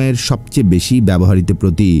সেই সময়ের সবচেয়ে বেশি ব্যবহৃত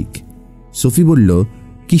প্রতীক। সোফি বলল,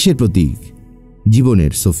 কিসের প্রতীক?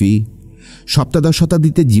 জীবনের সোফি। সপ্তদশ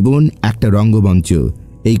শতাব্দীতে জীবন একটা রঙ্গমঞ্চ,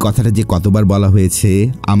 এই কথাটা যে কতবার বলা হয়েছে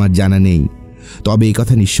আমার জানা নেই, তবে এই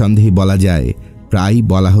কথা নিঃসন্দেহে বলা যায়, প্রায়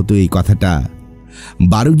বলা হতো এই কথাটা।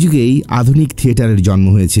 বারোক যুগেই আধুনিক থিয়েটারের জন্ম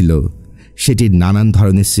হয়েছিল, সেটির নানান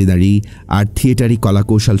ধরনের সিনারি আর থিয়েটারি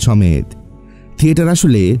কলাকৌশল সমেত। থিয়েটার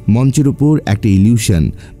আসলে মঞ্চের উপর একটা ইলিউশন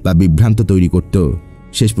বা বিভ্রান্ত তৈরি করত।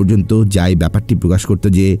 শেষ পর্যন্ত যাই ব্যাপারটি প্রকাশ করত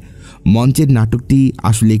যে মঞ্চের নাটকটি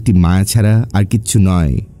আসলে একটি মায়া ছাড়া আর কিচ্ছু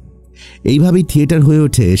নয়। এইভাবেই থিয়েটার হয়ে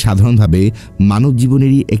ওঠে সাধারণভাবে মানব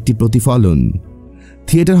জীবনেরই একটি প্রতিফলন।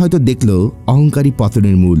 থিয়েটার হয়তো দেখল অহংকারী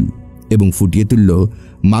পতনের মূল এবং ফুটিয়ে তুলল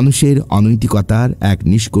মানুষের অনৈতিকতার এক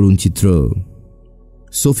নিষ্করুণ চিত্র।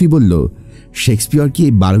 সোফি বলল, শেক্সপিয়র কি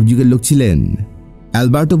এই বারোক যুগের লোক ছিলেন?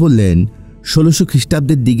 অ্যালবার্টো বললেন, 1600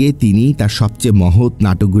 খ্রিস্টাব্দের দিকে তিনি তার সবচেয়ে মহৎ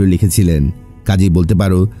নাটকগুলো লিখেছিলেন। কাজেই বলতে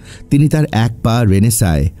পারো তিনি তার এক পা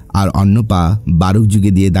রেনেসায় আর অন্য পা বারোক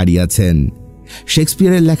যুগে দিয়ে দাঁড়িয়ে আছেন।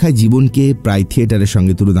 শেক্সপিয়রের লেখায় জীবনকে প্রায় থিয়েটারের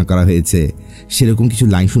সঙ্গে তুলনা করা হয়েছে। সেরকম কিছু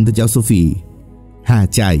লাইন শুনতে চাও সোফি? হ্যাঁ,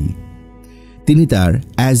 চাই। তিনি তার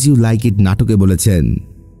অ্যাজ ইউ লাইক ইট নাটকে বলেছেন,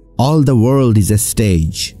 all the world is a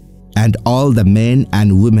stage and all the men and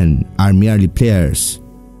women are merely players.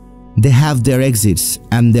 They have their exits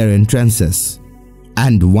and their entrances,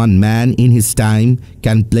 and one man in his time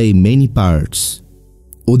can play many parts.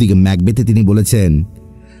 ওদিকে ম্যাকবেথে তিনি বলেছেন,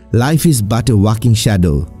 life is but a walking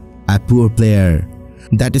shadow, a poor player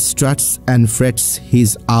that struts and frets his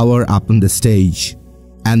hour upon the stage,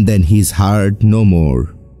 and then he is heard no more.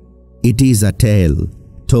 It is a tale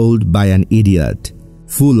told by an idiot,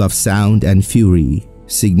 full of sound and fury,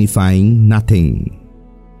 signifying nothing.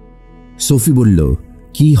 Sophie বলল,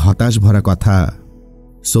 কি হতাশ ভরা কথা।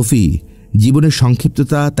 Sophie, জীবনের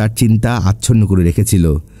সংক্ষিপ্ততা তার চিন্তা আচ্ছন্ন করে রেখেছিল।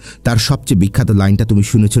 তার সবচেয়ে বিখ্যাত লাইনটা তুমি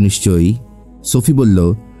শুনেছ নিশ্চয়ই। সোফি বলল,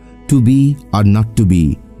 two be or not to B,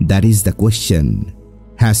 that is the question.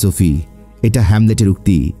 হ্যাঁ সোফি, এটা হ্যামলেটের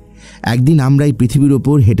উক্তি। একদিন আমরা এই পৃথিবীর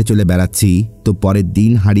ওপর হেঁটে চলে বেড়াচ্ছি, তো পরের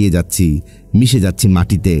দিন হারিয়ে যাচ্ছি, মিশে যাচ্ছি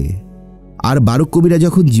মাটিতে। আর বারোক কবিরা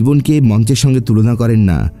যখন জীবনকে মঞ্চের সঙ্গে তুলনা করেন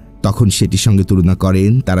না, তখন সেটির সঙ্গে তুলনা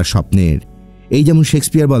করেন তারা স্বপ্নের। এই যেমন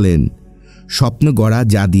শেক্সপিয়র বলেন, স্বপ্ন গড়া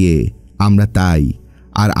যা দিয়ে আমরা তাই,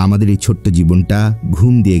 আর আমাদের এই ছোট্ট জীবনটা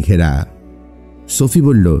ঘুম দিয়ে ঘেরা। সোফি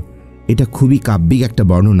বলল, এটা খুবই কাব্যিক একটা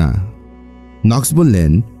বর্ণনা। নক্স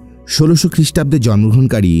বললেন, 1600 খ্রিস্টাব্দে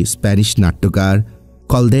জন্মগ্রহণকারী স্প্যানিশ নাট্যকার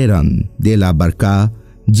কলদেরন দে লা বার্কা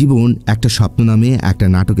জীবন একটা স্বপ্ন নামে একটা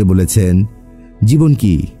নাটকে বলেছেন, জীবন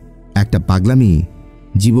কি একটা পাগলামি?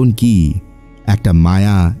 জীবন কি একটা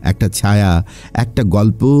মায়া, একটা ছায়া, একটা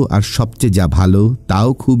গল্প, আর সবচেয়ে যা ভালো তাও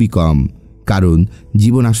খুবই কম, কারণ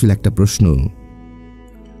জীবন আসলে একটা প্রশ্ন।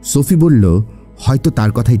 সোফি বলল, হয়তো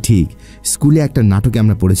তার কথাই ঠিক। স্কুলে একটা নাটকে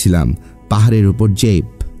আমরা পড়েছিলাম, পাহাড়ের ওপর জেপ।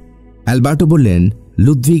 অ্যালবার্টো বললেন,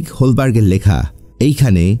 লুডভিগ হোলবার্গের লেখা।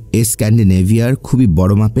 এইখানে স্ক্যান্ডিনেভিয়ার খুবই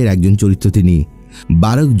বড় মাপের একজন চরিত্র তিনি।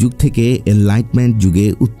 বারোক যুগ থেকে এনলাইটমেন্ট যুগে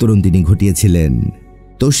উত্তরণ তিনি ঘটিয়েছিলেন।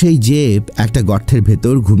 তো সেই জেব একটা গর্তের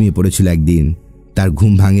ভেতর ঘুমিয়ে পড়েছিল একদিন। তার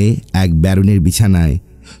ঘুম ভাঙে এক ব্যারনের বিছানায়।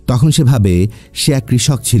 তখন সে ভাবে সে এক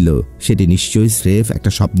কৃষক ছিল, সেটি নিশ্চয়ই স্রেফ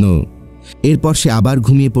একটা স্বপ্ন। এরপর সে আবার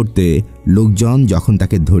ঘুমিয়ে পড়তে লোকজন যখন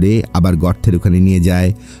তাকে ধরে আবার গর্তের ওখানে নিয়ে যায়,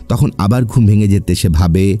 তখন আবার ঘুম ভেঙে যেতে সে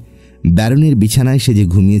ভাবে ব্যারনের বিছানায় সে যে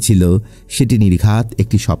ঘুমিয়েছিল সেটি নির্ঘাত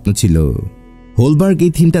একটি স্বপ্ন ছিল। হোলবার্গ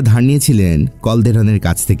এই থিমটা ধার নিয়েছিলেন কলদেরনের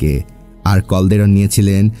কাছ থেকে, আর কলদেরন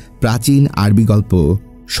নিয়েছিলেন প্রাচীন আরবি গল্প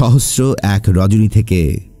সহস্র এক রজনী থেকে।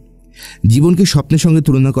 জীবনকে স্বপ্নের সঙ্গে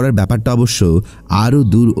তুলনা করার ব্যাপারটা অবশ্য আরও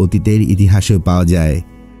দূর অতীতের ইতিহাসেও পাওয়া যায়।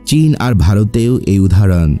 চীন আর ভারতেও এই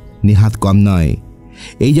উদাহরণ নেহাত কম নয়।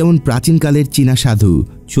 এই যেমন প্রাচীনকালের চীনা সাধু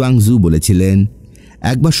চুয়াংজু বলেছিলেন,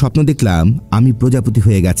 একবার স্বপ্ন দেখলাম আমি প্রজাপতি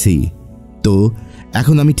হয়ে গেছি। তো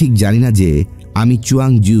এখন আমি ঠিক জানি না যে আমি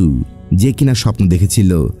চুয়াংজু যে কিনা স্বপ্ন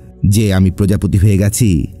দেখেছিল যে আমি প্রজাপতি হয়ে গেছি,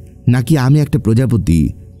 নাকি আমি একটা প্রজাপতি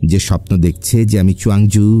যে স্বপ্ন দেখছে যে আমি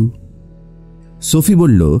চুয়াংজু। সোফি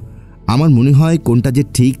বলল, আমার মনে হয় কোনটা যে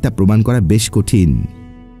ঠিক তা প্রমাণ করা বেশ কঠিন।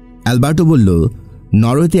 অ্যালবার্টো বলল,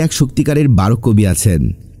 নরওয়েতে এক সত্যিকারের বারক কবি আছেন,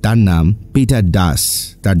 তার নাম পিটার ডাস।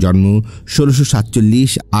 তার জন্ম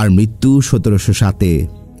 1647 আর মৃত্যু 1707-এ।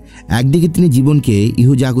 একদিকে তিনি জীবনকে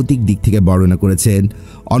ইহজাগতিক দিক থেকে বর্ণনা করেছেন,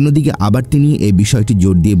 অন্যদিকে আবার তিনি এই বিষয়টি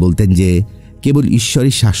জোর দিয়ে বলতেন যে কেবল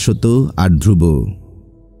ঈশ্বরই শাশ্বত আর ধ্রুব।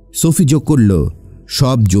 সোফি যোগ করল,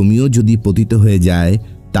 সব জমিও যদি পতিত হয়ে যায়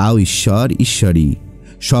তাও ঈশ্বর ঈশ্বরই,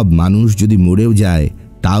 সব মানুষ যদি মরেও যায়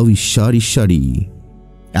তাও ঈশ্বর ঈশ্বরই।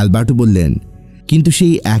 অ্যালবার্টো বললেন, কিন্তু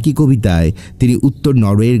সেই একই কবিতায় তিনি উত্তর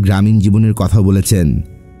নরওয়ের গ্রামীণ জীবনের কথা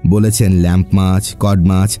বলেছেন ল্যাম্প মাছ, কড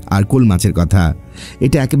মাছ আর কোল মাছের কথা।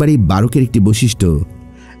 এটা একেবারেই বারকের একটি বৈশিষ্ট্য,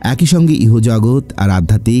 একই সঙ্গে ইহজগৎ আর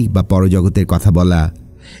আধ্যাত্মিক বা পরজগতের কথা বলা।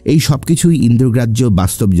 এই সব কিছুই ইন্দ্রগ্রাহ্য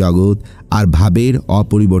বাস্তব জগৎ আর ভাবের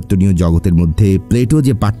অপরিবর্তনীয় জগতের মধ্যে প্লেটো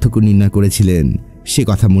যে পার্থক্য নির্ণয় করেছিলেন সে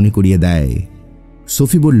কথা মনে করিয়ে দেয়।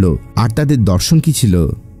 সোফি বলল, আর তাদের দর্শন কি ছিল?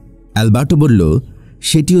 অ্যালবার্টো বলল,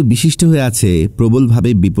 সেটিও বিশিষ্ট হয়ে আছে প্রবলভাবে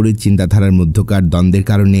বিপরীত চিন্তাধারার মধ্যকার দ্বন্দ্বের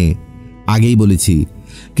কারণে। আগেই বলেছি,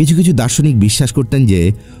 কিছু কিছু দার্শনিক বিশ্বাস করতেন যে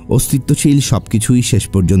অস্তিত্বশীল সবকিছুই শেষ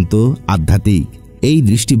পর্যন্ত আধ্যাত্মিক। এই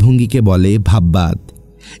দৃষ্টিভঙ্গিকে বলে ভাববাদ।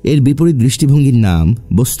 এর বিপরীত দৃষ্টিভঙ্গির নাম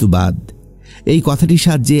বস্তুবাদ। এই কথাটির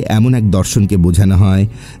সাহায্যে এমন এক দর্শনকে বোঝানো হয়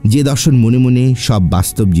যে দর্শন মনে মনে সব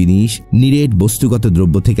বাস্তব জিনিস নিরেট বস্তুগত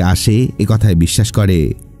দ্রব্য থেকে আসে এ কথায় বিশ্বাস করে।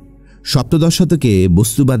 সপ্তদশ শতকে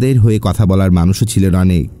বস্তুবাদের হয়ে কথা বলার মানুষও ছিলেন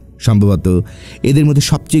অনেক। সম্ভবত এদের মধ্যে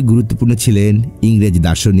সবচেয়ে গুরুত্বপূর্ণ ছিলেন ইংরেজ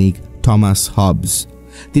দার্শনিক থমাস হবস।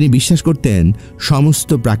 তিনি বিশ্বাস করতেন সমস্ত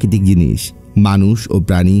প্রাকৃতিক জিনিস, মানুষ ও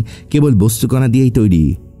প্রাণী কেবল বস্তুকণা দিয়েই তৈরি।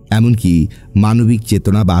 এমনকি মানবিক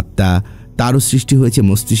চেতনা বা আত্মা, তারও সৃষ্টি হয়েছে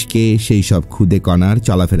মস্তিষ্কে সেই সব ক্ষুদে কণার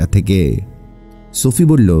চলাফেরা থেকে। সোফি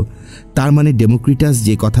বলল, তার মানে ডেমোক্রিটাস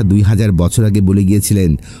যে কথা 2000 বছর আগে বলে গিয়েছিলেন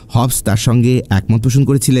হবস তার সঙ্গে একমত পোষণ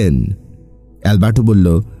করেছিলেন? অ্যালবার্টো বলল,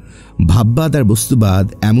 ভাববাদ আর বস্তুবাদ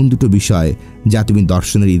এমন দুটো বিষয় যা তুমি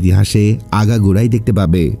দর্শনের ইতিহাসে আগাগোড়াই দেখতে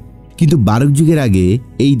পাবে, কিন্তু বারক যুগের আগে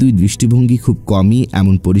এই দুই দৃষ্টিভঙ্গি খুব কমই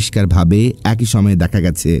এমন পরিষ্কারভাবে একই সময়ে দেখা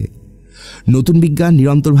গেছে। নতুন বিজ্ঞান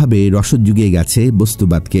নিরন্তরভাবে রসদ যুগিয়ে গেছে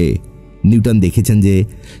বস্তুবাদকে। নিউটন দেখেছেন যে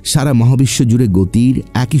সারা মহাবিশ্ব জুড়ে গতির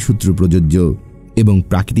একই সূত্র প্রযোজ্য এবং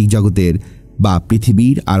প্রাকৃতিক জগতের বা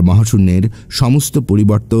পৃথিবীর আর মহাশূন্যের সমস্ত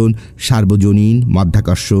পরিবর্তন সার্বজনীন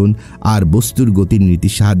মাধ্যাকর্ষণ আর বস্তুর গতির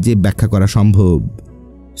নীতির সাহায্যে ব্যাখ্যা করা সম্ভব।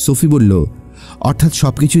 সোফি বলল, অর্থাৎ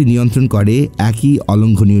সবকিছুই নিয়ন্ত্রণ করে একই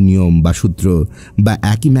অলঙ্ঘনীয় নিয়ম বা সূত্র বা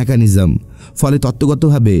একই মেকানিজম। ফলে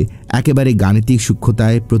তত্ত্বগতভাবে একেবারে গাণিতিক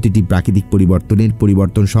সূক্ষ্মতায় প্রতিটি প্রাকৃতিক পরিবর্তনের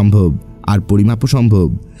পরিবর্তন সম্ভব আর পরিমাপও সম্ভব।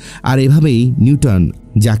 আর এভাবেই নিউটন,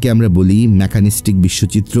 যাকে আমরা বলি মেকানিস্টিক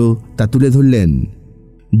বিশ্বচিত্র, তা তুলে ধরলেন।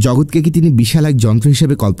 জগৎকে কি তিনি বিশাল এক যন্ত্র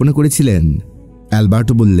হিসেবে কল্পনা করেছিলেন?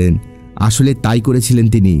 অ্যালবার্টো বললেন, আসলে তাই করেছিলেন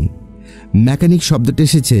তিনি। মেকানিক শব্দটা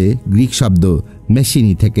এসেছে গ্রিক শব্দ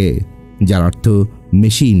মেশিনি থেকে, যার অর্থ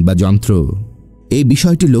মেশিন বা যন্ত্র। এই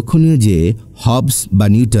বিষয়টি লক্ষণীয় যে হবস বা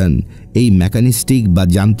নিউটন এই মেকানিস্টিক বা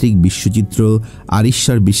যান্ত্রিক বিশ্বচিত্র আর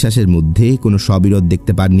ঈশ্বর বিশ্বাসের মধ্যে কোনো সবিরোধ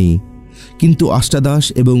দেখতে পাননি। কিন্তু অষ্টাদশ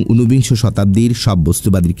এবং ঊনবিংশ শতাব্দীর সব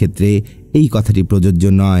বস্তুবাদীর ক্ষেত্রে এই কথাটি প্রযোজ্য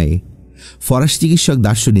নয়। ফরাসি চিকিৎসক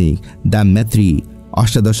দার্শনিক দ্য ম্যাথ্রি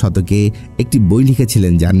অষ্টাদশ শতকে একটি বই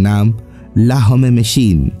লিখেছিলেন যার নাম লা হোমে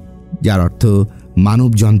মেশিন, যার অর্থ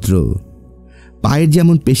মানব যন্ত্র। পায়ের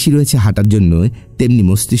যেমন পেশি রয়েছে হাঁটার জন্য, তেমনি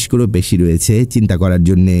মস্তিষ্কেরও পেশি রয়েছে চিন্তা করার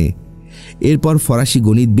জন্যে। এরপর ফরাসি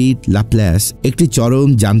গণিতবিদ লাপ্লাস একটি চরম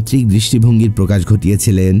যান্ত্রিক দৃষ্টিভঙ্গির প্রকাশ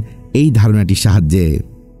ঘটিয়েছিলেন এই ধারণাটির সাহায্যে।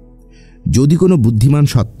 যদি কোনো বুদ্ধিমান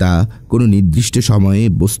সত্তা কোনো নির্দিষ্ট সময়ে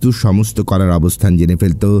বস্তুর সমস্ত করার অবস্থান জেনে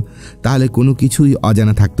ফেলত, তাহলে কোনো কিছুই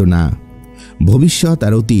অজানা থাকত না। ভবিষ্যৎ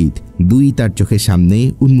আর অতীত দুই তার চোখের সামনে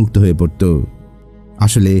উন্মুক্ত হয়ে পড়ত।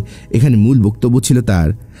 আসলে এখানে মূল বক্তব্য ছিল তার,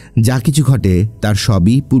 যা কিছু ঘটে তার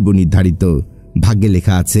সবই পূর্ব নির্ধারিত। ভাগ্যে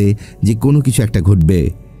লেখা আছে যে কোনো কিছু একটা ঘটবে।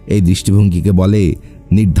 এই দৃষ্টিভঙ্গিকে বলে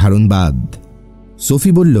নির্ধারণবাদ।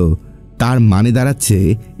 সোফি বলল, তার মানে দাঁড়াচ্ছে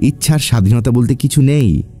ইচ্ছার স্বাধীনতা বলতে কিছু নেই।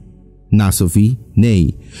 না সোফি, নেই।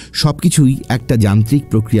 সব কিছুই একটা যান্ত্রিক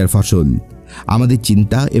প্রক্রিয়ার ফসল, আমাদের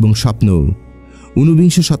চিন্তা এবং স্বপ্ন।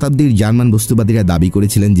 19বিংশ শতাব্দীর জার্মান বস্তুবাদীরা দাবি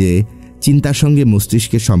করেছিলেন যে চিন্তার সঙ্গে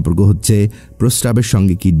মস্তিষ্কের সম্পর্ক হচ্ছে প্রস্রাবের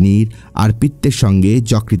সঙ্গে কিডনির আর পিত্তের সঙ্গে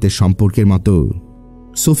যকৃতের সম্পর্কের মতো।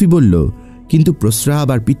 সোফি বলল, কিন্তু প্রস্রাব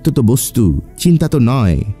আর পিত্ত তো বস্তু, চিন্তা তো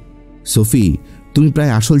নয়। সোফি, তুমি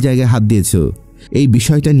প্রায় আসল জায়গায় হাত দিয়েছ। এই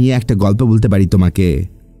বিষয়টা নিয়ে একটা গল্প বলতে পারি তোমাকে।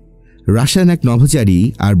 রাশিয়ান এক নভোচারী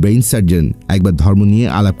আর ব্রেইন সার্জন একবার ধর্ম নিয়ে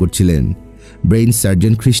আলাপ করছিলেন। ব্রেইন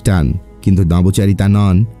সার্জন খ্রিস্টান, কিন্তু নভোচারী তা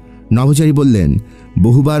নন। নভোচারী বললেন,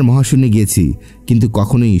 বহুবার মহাশূন্যে গিয়েছি, কিন্তু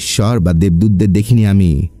কখনোই ঈশ্বর বা দেবদূতদের দেখিনি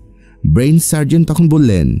আমি। ব্রেইন সার্জন তখন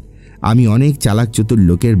বললেন, আমি অনেক চালাক চতুর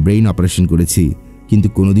লোকের ব্রেইন অপারেশন করেছি, কিন্তু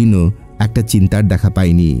কোনোদিনও একটা চিন্তার দেখা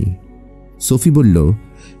পাইনি। সোফি বলল,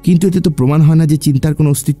 কিন্তু এতে তো প্রমাণ হয় না যে চিন্তার কোনো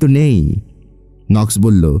অস্তিত্ব নেই। নক্স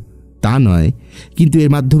বলল, তা নয়, কিন্তু এর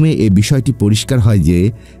মাধ্যমে এই বিষয়টি পরিষ্কার হয় যে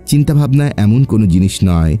চিন্তাভাবনা এমন কোনো জিনিস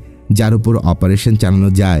নয় যার উপর অপারেশন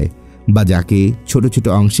চালানো যায় বা যাকে ছোট ছোট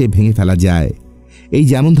অংশে ভেঙে ফেলা যায়। এই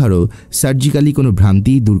যেমন ধরো, সার্জিক্যালি কোনো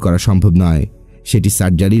ভ্রান্তি দূর করা সম্ভব নয়, সেটি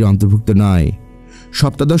সার্জারির অন্তর্ভুক্ত নয়।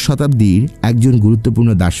 সপ্তদশ শতাব্দীর একজন গুরুত্বপূর্ণ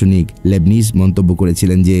দার্শনিক লেবনিজ মন্তব্য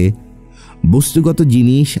করেছিলেন যে বস্তুগত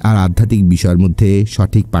জিনিস আর আধ্যাত্মিক বিষয়ের মধ্যে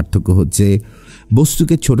সঠিক পার্থক্য হচ্ছে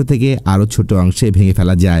বস্তুকে ছোট থেকে আরও ছোট অংশে ভেঙে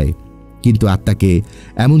ফেলা যায়, কিন্তু আত্মাকে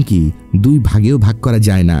এমনকি দুই ভাগেও ভাগ করা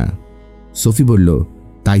যায় না। সোফি বলল,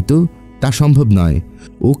 তাই তো, তা সম্ভব নয়।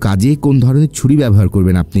 ও কাজে কোন ধরনের ছুরি ব্যবহার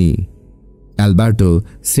করবেন আপনি? অ্যালবার্টো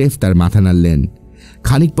স্রেফ তার মাথা নাড়লেন।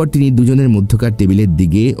 খানিক পর তিনি দুজনের মধ্যকার টেবিলের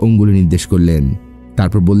দিকে অঙ্গুলি নির্দেশ করলেন।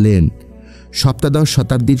 তারপর বললেন, সপ্তদশ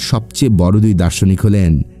শতাব্দীর সবচেয়ে বড় দুই দার্শনিক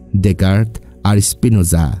হলেন ডেকার্ত আর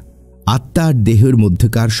স্পিনোজা। আত্মা আর দেহের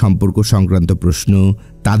মধ্যকার সম্পর্ক সংক্রান্ত প্রশ্ন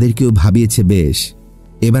তাদেরকেও ভাবিয়েছে বেশ।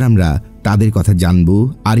 এবার আমরা তাদের কথা জানব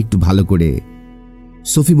আর একটু ভালো করে।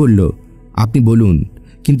 সোফি বলল, আপনি বলুন,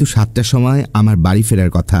 কিন্তু 7টার সময় আমার বাড়ি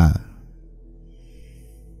ফেরার কথা।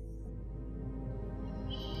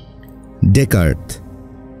 ডেকার্ত।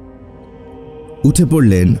 উঠে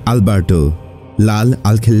পড়লেন আলবার্টো। লাল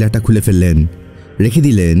আলখেল্লাটা খুলে ফেললেন, রেখে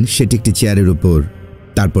দিলেন সেটি একটি চেয়ারের উপর।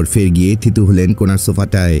 তারপর ফের গিয়ে থিতু হলেন কোনার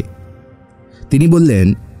সোফাটায়। তিনি বললেন,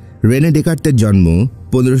 রেনে ডেকার্তের জন্ম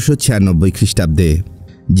 1596 খ্রিস্টাব্দে।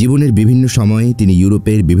 জীবনের বিভিন্ন সময়ে তিনি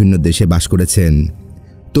ইউরোপের বিভিন্ন দেশে বাস করেছেন।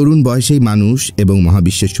 তরুণ বয়সেই মানুষ এবং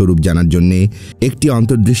মহাবিশ্বের স্বরূপ জানার জন্যে একটি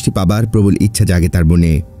অন্তর্দৃষ্টি পাবার প্রবল ইচ্ছা জাগে তার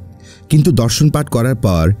মনে। কিন্তু দর্শন পাঠ করার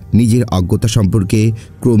পর নিজের অজ্ঞতা সম্পর্কে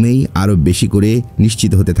ক্রমেই আরও বেশি করে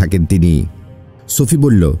নিশ্চিত হতে থাকেন তিনি। সোফি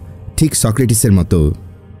বলল, ঠিক সক্রেটিসের মতো।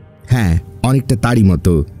 হ্যাঁ, অনেকটা তারই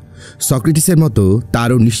মতো। সক্রেটিসের মতো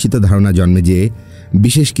তারও নিশ্চিত ধারণা জন্মে যে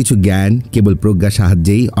বিশেষ কিছু জ্ঞান কেবল প্রজ্ঞার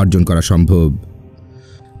সাহায্যেই অর্জন করা সম্ভব।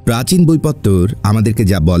 প্রাচীন বইপত্তর আমাদেরকে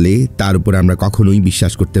যা বলে তার উপর আমরা কখনোই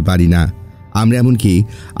বিশ্বাস করতে পারি না। আমরা এমনকি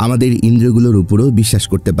আমাদের ইন্দ্রিয়গুলোর উপরও বিশ্বাস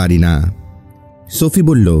করতে পারি না। সোফি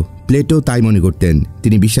বলল, প্লেটো তাই মনে করতেন।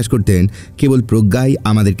 তিনি বিশ্বাস করতেন কেবল প্রজ্ঞাই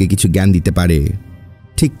আমাদেরকে কিছু জ্ঞান দিতে পারে।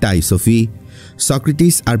 ঠিক তাই সোফি,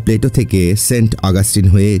 সক্রেটিস আর প্লেটো থেকে সেন্ট অগাস্টিন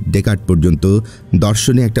হয়ে ডেকার্ট পর্যন্ত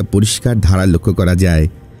দর্শনে একটা পরিষ্কার ধারা লক্ষ্য করা যায়।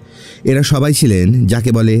 এরা সবাই ছিলেন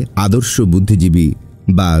যাকে বলে আদর্শ বুদ্ধিজীবী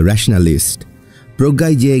বা র্যাশনালিস্ট।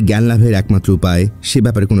 প্রজ্ঞায় যে জ্ঞান লাভের একমাত্র উপায়, সে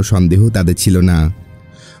ব্যাপারে কোনো সন্দেহ তাদের ছিল না।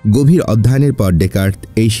 গভীর অধ্যয়নের পর ডেকার্ত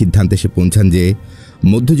এই সিদ্ধান্তে এসে পৌঁছান যে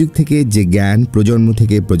মধ্যযুগ থেকে যে জ্ঞান প্রজন্ম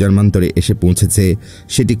থেকে প্রজন্মান্তরে এসে পৌঁছেছে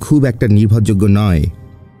সেটি খুব একটা নির্ভরযোগ্য নয়।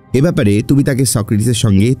 এ ব্যাপারে তুমি তাকে সক্রেটিসের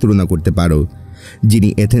সঙ্গে তুলনা করতে পারো, যিনি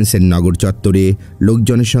এথেন্সের নগর চত্বরে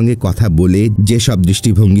লোকজনের সঙ্গে কথা বলে যেসব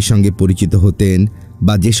দৃষ্টিভঙ্গির সঙ্গে পরিচিত হতেন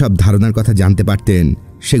বা যেসব ধারণার কথা জানতে পারতেন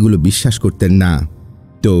সেগুলো বিশ্বাস করতেন না।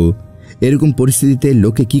 তো এরকম পরিস্থিতিতে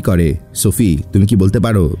লোকে কি করে সোফি, তুমি কি বলতে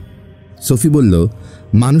পারো? সোফি বলল,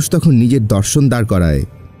 মানুষ তখন নিজের দর্শন দাঁড় করায়।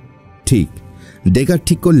 ঠিক। ডেকার্ট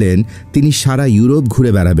ঠিক করলেন তিনি সারা ইউরোপ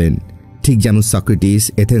ঘুরে বেড়াবেন, ঠিক যেমন সক্রেটিস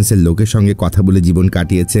এথেন্সের লোকের সঙ্গে কথা বলে জীবন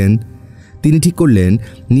কাটিয়েছেন। তিনি ঠিক করলেন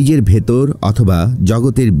নিজের ভেতর অথবা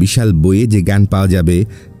জগতের বিশাল বইয়ে যে জ্ঞান পাওয়া যাবে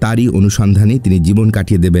তারই অনুসন্ধানে তিনি জীবন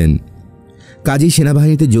কাটিয়ে দেবেন। কাজেই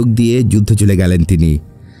সেনাবাহিনীতে যোগ দিয়ে যুদ্ধে চলে গেলেন তিনি।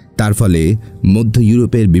 তার ফলে মধ্য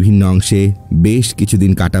ইউরোপের বিভিন্ন অংশে বেশ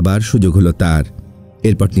কিছুদিন কাটাবার সুযোগ হলো তার।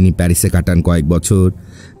 এরপর তিনি প্যারিসে কাটান কয়েক বছর।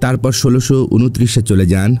 তারপর 1629 চলে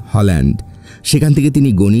যান হল্যান্ড। সেখান থেকে তিনি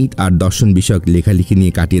গণিত আর দর্শন বিষয়ক লেখালেখি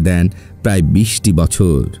নিয়ে কাটিয়ে দেন প্রায় 20টি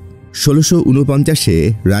বছর। 1649-এ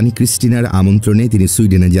রানী ক্রিস্টিনার আমন্ত্রণে তিনি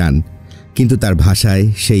সুইডেনে যান, কিন্তু তার ভাষায়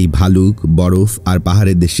সেই ভালুক, বরফ আর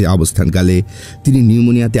পাহাড়ের দেশে অবস্থানকালে তিনি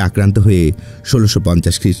নিউমোনিয়াতে আক্রান্ত হয়ে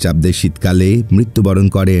 1650 খ্রিস্টাব্দের শীতকালে মৃত্যুবরণ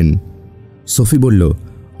করেন। সোফি বলল,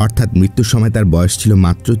 অর্থাৎ মৃত্যুর সময় তার বয়স ছিল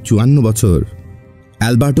মাত্র 54 বছর।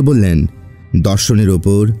 অ্যালবার্টো বললেন, দর্শনের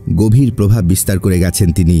ওপর গভীর প্রভাব বিস্তার করে গেছেন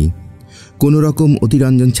তিনি। কোনো রকম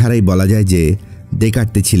অতিরঞ্জন ছাড়াই বলা যায় যে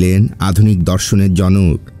দেকার্তে ছিলেন আধুনিক দর্শনের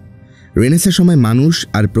জনক। রেনেসাঁ সময় মানুষ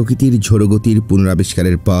আর প্রকৃতির ঝোড়গতির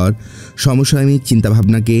পুনরাবিষ্কারের পর সমসাময়িক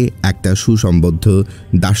চিন্তাভাবনাকে একটা সুসম্বদ্ধ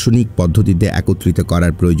দার্শনিক পদ্ধতিতে একত্রিত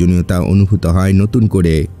করার প্রয়োজনীয়তা অনুভূত হয় নতুন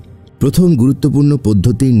করে। প্রথম গুরুত্বপূর্ণ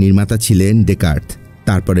পদ্ধতির নির্মাতা ছিলেন ডেকার্ত,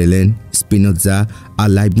 তারপর এলেন স্পিনোজা আর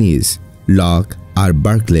লাইবনিজ, লক আর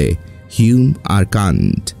বার্কলে, হিউম আর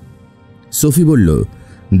কান্ট। সোফি বলল,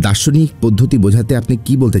 দার্শনিক পদ্ধতি বোঝাতে আপনি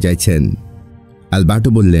কি বলতে চাইছেন?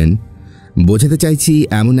 অ্যালবার্টো বললেন, বোঝাতে চাইছি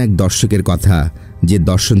এমন এক দর্শকের কথা যে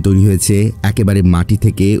দর্শন তৈরি হয়েছে একেবারে মাটি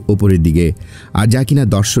থেকে ওপরের দিকে, আর যা কিনা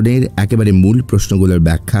দর্শনের একেবারে মূল প্রশ্নগুলোর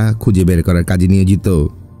ব্যাখ্যা খুঁজে বের করার কাজে নিয়োজিত।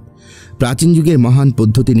 প্রাচীন যুগের মহান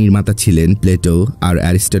পদ্ধতি নির্মাতা ছিলেন প্লেটো আর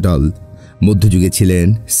অ্যারিস্টটল। মধ্যযুগে ছিলেন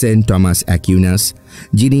সেন্ট টমাস অ্যাকুইনাস,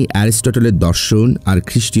 যিনি অ্যারিস্টটলের দর্শন আর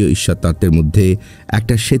খ্রিস্টীয় ঈশ্বরতত্ত্বের মধ্যে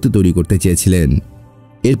একটা সেতু তৈরি করতে চেয়েছিলেন।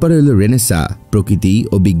 এরপরে হল রেনেসাঁ, প্রকৃতি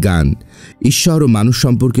ও বিজ্ঞান, ঈশ্বর ও মানুষ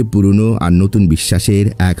সম্পর্কে পুরনো আর নতুন বিশ্বাসের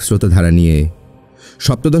এক স্রোতধারা নিয়ে।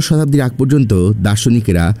 সপ্তদশ শতাব্দীর আগ পর্যন্ত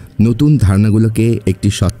দার্শনিকেরা নতুন ধারণাগুলোকে একটি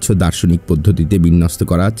স্বচ্ছ দার্শনিক পদ্ধতিতে বিন্যস্ত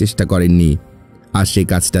করার চেষ্টা করেননি, আর সেই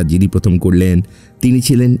কাজটা যিনি প্রথম করলেন তিনি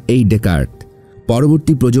ছিলেন এই ডেকার্ত।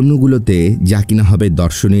 পরবর্তী প্রজন্মগুলোতে যা কিনা হবে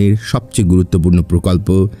দর্শনের সবচেয়ে গুরুত্বপূর্ণ প্রকল্প,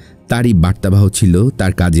 তারই বার্তাবাহ ছিল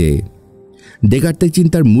তার কাজে। ডেকার্তের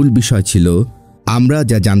চিন্তার মূল বিষয় ছিল আমরা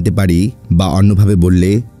যা জানতে পারি, বা অন্যভাবে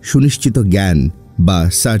বললে সুনিশ্চিত জ্ঞান বা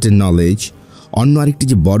সার্টেন নলেজ। অন্য আরেকটি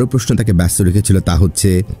যে বড় প্রশ্ন তাকে ব্যস্ত রেখেছিল তা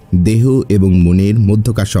হচ্ছে দেহ এবং মনের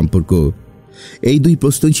মধ্যকার সম্পর্ক। এই দুই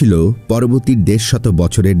প্রশ্নই ছিল পরবর্তী 150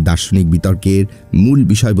 বছরের দার্শনিক বিতর্কের মূল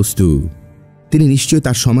বিষয়বস্তু। তিনি নিশ্চয়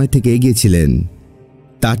তার সময় থেকে এগিয়েছিলেন,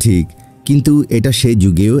 তা ঠিক, কিন্তু এটা সে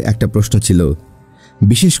যুগেও একটা প্রশ্ন ছিল।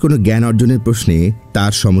 বিশেষ কোনো জ্ঞান অর্জনের প্রশ্নে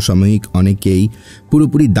তার সমসাময়িক অনেকেই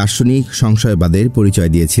পুরোপুরি দার্শনিক সংশয়বাদের পরিচয়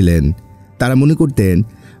দিয়েছিলেন। তারা মনে করতেন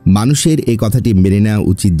মানুষের এই কথাটি মেনে নেওয়া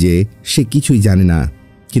উচিত যে সে কিছুই জানে না,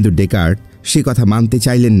 কিন্তু ডেকার্ত সে কথা মানতে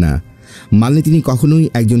চাইলেন না। মানলে তিনি কখনোই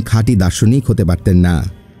একজন খাঁটি দার্শনিক হতে পারতেন না।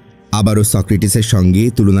 আবারও সক্রেটিসের সঙ্গে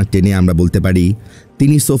তুলনা টেনে আমরা বলতে পারি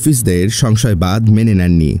তিনি সোফিস্টদের সংশয়বাদ মেনে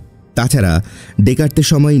নেননি। তাছাড়া ডেকার্তের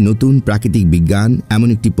সময় নতুন প্রাকৃতিক বিজ্ঞান এমন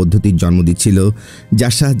একটি পদ্ধতির জন্ম দিচ্ছিল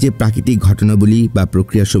যার সাহায্যে প্রাকৃতিক ঘটনাবলী বা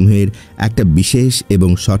প্রক্রিয়াসমূহের একটা বিশেষ এবং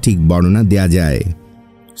সঠিক বর্ণনা দেয়া যায়।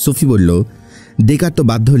 সোফি বলল, ডেকার্ত তো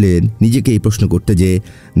বাধ্য হলেন নিজেকে এই প্রশ্ন করতে যে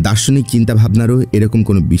দার্শনিক চিন্তাভাবনারও এরকম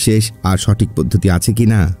কোনো বিশেষ আর সঠিক পদ্ধতি আছে কি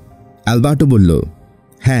না। অ্যালবার্টো বলল,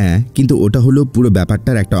 হ্যাঁ, কিন্তু ওটা হলো পুরো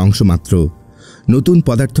ব্যাপারটার একটা অংশ মাত্র। নতুন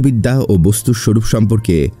পদার্থবিদ্যা ও বস্তুর স্বরূপ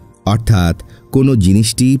সম্পর্কে, অর্থাৎ কোনো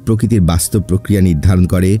জিনিসটি প্রকৃতির বাস্তব প্রক্রিয়া নির্ধারণ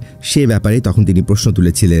করে সে ব্যাপারে তখন তিনি প্রশ্ন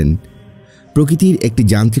তুলেছিলেন। প্রকৃতির একটি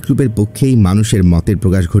যান্ত্রিক রূপের পক্ষেই মানুষের মতের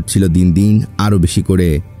প্রকাশ ঘটছিল দিন দিন আরও বেশি করে,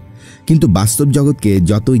 কিন্তু বাস্তব জগৎকে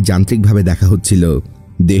যতই যান্ত্রিকভাবে দেখা হচ্ছিল,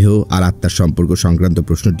 দেহ আর আত্মার সম্পর্ক সংক্রান্ত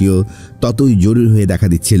প্রশ্নটিও ততই জরুরি হয়ে দেখা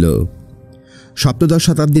দিচ্ছিল। সপ্তদশ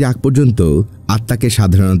শতাব্দীর আগ পর্যন্ত আত্মাকে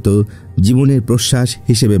সাধারণত জীবনের প্রশ্বাস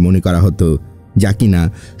হিসেবে মনে করা হতো, যা কিনা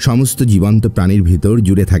সমস্ত জীবন্ত প্রাণীর ভিতর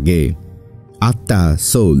জুড়ে থাকে। আত্মা,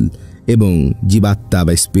 সোল, এবং জীবাত্মা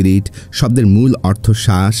বা স্পিরিট শব্দের মূল অর্থ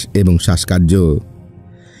শ্বাস এবং শ্বাসকার্য।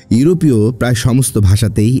 ইউরোপীয় প্রায় সমস্ত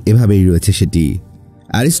ভাষাতেই এভাবেই রয়েছে সেটি।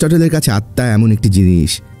 অ্যারিস্টটলের কাছে আত্মা এমন একটি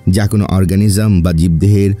জিনিস যা কোনো অর্গানিজম বা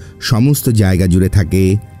জীবদেহের সমস্ত জায়গা জুড়ে থাকে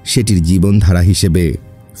সেটির জীবনধারা হিসেবে,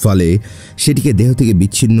 ফলে সেটিকে দেহ থেকে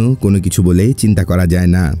বিচ্ছিন্ন কোনো কিছু বলে চিন্তা করা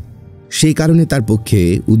যায় না। সেই কারণে তার পক্ষে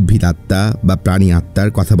উদ্ভিদ আত্মা বা প্রাণী আত্মার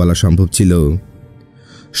কথা বলা সম্ভব ছিল।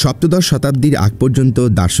 সপ্তদশ শতাব্দীর আগ পর্যন্ত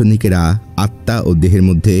দার্শনিকেরা আত্মা ও দেহের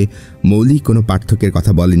মধ্যে মৌলিক কোনো পার্থক্যের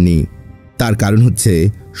কথা বলেননি। তার কারণ হচ্ছে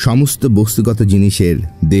সমস্ত বস্তুগত জিনিসের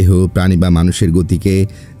দেহ, প্রাণী বা মানুষের গতিকে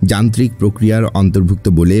যান্ত্রিক প্রক্রিয়ার অন্তর্ভুক্ত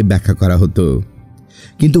বলে ব্যাখ্যা করা হতো।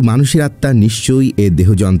 কিন্তু মানুষের আত্মা নিশ্চয়ই এ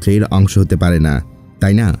দেহযন্ত্রের অংশ হতে পারে না,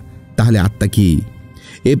 তাই না? তাহলে আত্মা কি?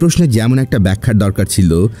 এ প্রশ্নে যেমন একটা ব্যাখ্যার দরকার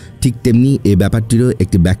ছিল, ঠিক তেমনি এ ব্যাপারটিরও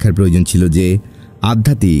একটি ব্যাখ্যার প্রয়োজন ছিল যে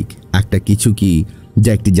আধ্যাত্মিক একটা কিছু কি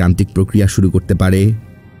যা একটি যান্ত্রিক প্রক্রিয়া শুরু করতে পারে।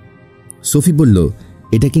 সোফি বলল,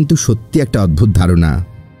 এটা কিন্তু সত্যি একটা অদ্ভুত ধারণা।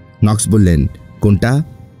 নক্স বললেন, কোনটা?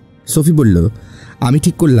 সোফি বলল, আমি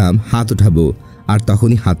ঠিক করলাম হাত ওঠাবো, আর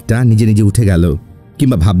তখনই হাতটা নিজে নিজে উঠে গেল।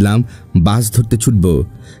 কিংবা ভাবলাম বাস ধরতে ছুটব,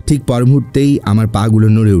 ঠিক পর মুহূর্তেই আমার পাগুলো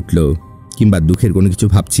নড়ে উঠল। কিংবা দুঃখের কোনো কিছু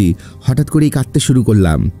ভাবছি, হঠাৎ করেই কাঁদতে শুরু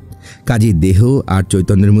করলাম। কাজেই দেহ আর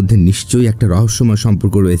চৈতন্যের মধ্যে নিশ্চয়ই একটা রহস্যময়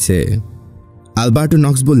সম্পর্ক রয়েছে। আলবার্টো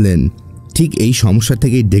নক্স বললেন, ঠিক এই সমস্যা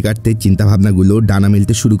থেকেই ডেকার্তের চিন্তাভাবনাগুলো ডানা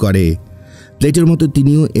মেলতে শুরু করে। প্লেটোর মতো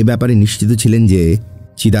তিনিও এ ব্যাপারে নিশ্চিত ছিলেন যে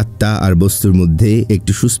চিদাত্মা আর বস্তুর মধ্যে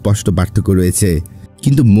একটি সুস্পষ্ট পার্থক্য রয়েছে,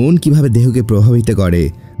 কিন্তু মন কিভাবে দেহকে প্রভাবিত করে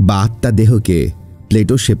বা আত্মা দেহকে,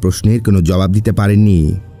 প্লেটো সে প্রশ্নের কোনো জবাব দিতে পারেননি।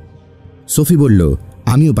 সোফি বলল,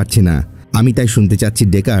 আমিও পারছি না। আমি তাই শুনতে চাচ্ছি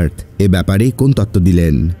ডেকার্ত এ ব্যাপারে কোন তত্ত্ব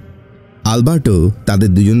দিলেন। আলবার্টো তাদের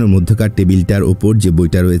দুজনের মধ্যকার টেবিলটার ওপর যে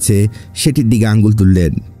বইটা রয়েছে সেটির দিকে আঙ্গুল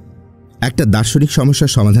তুললেন। একটা দার্শনিক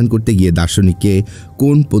সমস্যার সমাধান করতে গিয়ে দার্শনিককে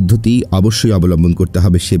কোন পদ্ধতি অবশ্যই অবলম্বন করতে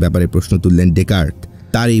হবে সে ব্যাপারে প্রশ্ন তুললেন ডেকার্ত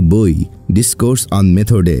তার এই বই ডিসকোর্স অন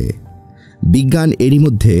মেথডে। বিজ্ঞান এরই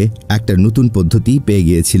মধ্যে একটা নতুন পদ্ধতি পেয়ে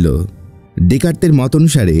গিয়েছিল। ডেকার্তের মত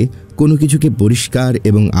অনুসারে কোনো কিছুকে পরিষ্কার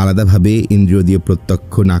এবং আলাদাভাবে ইন্দ্রিয় দিয়ে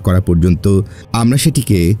প্রত্যক্ষ না করা পর্যন্ত আমরা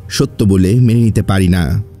সেটিকে সত্য বলে মেনে নিতে পারি না।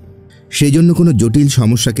 সেই জন্য কোনো জটিল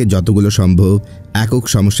সমস্যাকে যতগুলো সম্ভব একক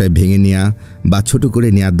সমস্যায় ভেঙে নেওয়া বা ছোট করে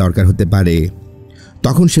নেওয়ার দরকার হতে পারে।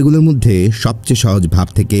 তখন সেগুলোর মধ্যে সবচেয়ে সহজ ভাব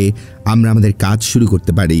থেকে আমরা আমাদের কাজ শুরু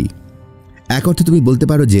করতে পারি। এক অর্থে তুমি বলতে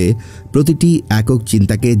পারো যে প্রতিটি একক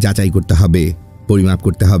চিন্তাকে যাচাই করতে হবে, পরিমাপ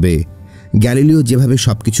করতে হবে। গ্যালিলিও যেভাবে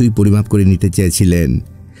সবকিছুই পরিমাপ করে নিতে চেয়েছিলেন,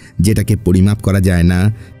 যেটাকে পরিমাপ করা যায় না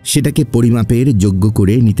সেটাকে পরিমাপের যোগ্য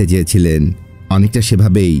করে নিতে চেয়েছিলেন, অনেকটা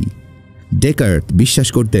সেভাবেই ডেকার্ত বিশ্বাস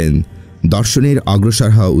করতেন দর্শনের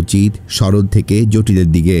অগ্রসর হওয়া উচিত সরল থেকে জটিলের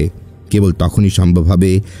দিকে। কেবল তখনই সম্ভব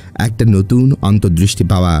হবে একটা নতুন অন্তর্দৃষ্টি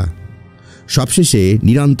পাওয়া। সবশেষে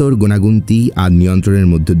নিরন্তর গুণাগুন্তি আর নিয়ন্ত্রণের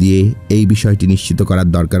মধ্য দিয়ে এই বিষয়টি নিশ্চিত করার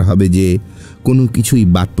দরকার হবে যে কোনো কিছুই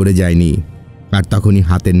বাদ পড়ে যায়নি, আর তখনই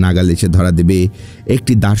হাতের নাগাল এসে ধরা দেবে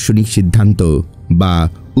একটি দার্শনিক সিদ্ধান্ত বা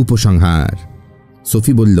উপসংহার।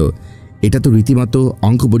 সোফি বলল, এটা তো রীতিমতো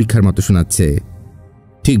অঙ্ক পরীক্ষার মতো শোনাচ্ছে।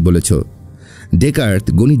 ঠিক বলেছ। ডেকার্ত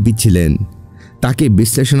গণিতবিদ ছিলেন। তাকে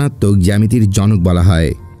বিশ্লেষণাত্মক জ্যামিতির জনক বলা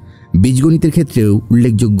হয়। বীজগণিতের ক্ষেত্রেও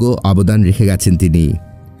উল্লেখযোগ্য অবদান রেখে গেছেন তিনি।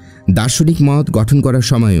 দার্শনিক মত গঠন করার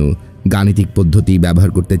সময়ও গাণিতিক পদ্ধতি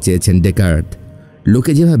ব্যবহার করতে চেয়েছেন ডেকার্ত।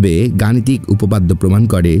 লোকে যেভাবে গাণিতিক উপপাদ্য প্রমাণ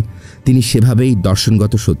করে তিনি সেভাবেই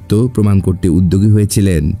দর্শনগত সত্য প্রমাণ করতে উদ্যোগী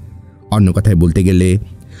হয়েছিলেন। অন্য কথায় বলতে গেলে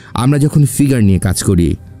আমরা যখন ফিগার নিয়ে কাজ করি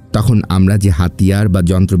তখন আমরা যে হাতিয়ার বা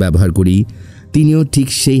যন্ত্র ব্যবহার করি তিনিও ঠিক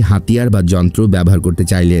সেই হাতিয়ার বা যন্ত্র ব্যবহার করতে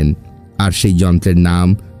চাইলেন, আর সেই যন্ত্রের নাম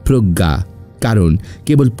প্রজ্ঞা, কারণ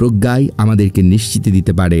কেবল প্রজ্ঞাই আমাদেরকে নিশ্চিতি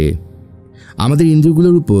দিতে পারে। আমাদের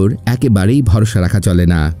ইন্দ্রিয়গুলোর উপর একেবারেই ভরসা রাখা চলে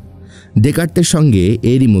না। ডেকার্তের সঙ্গে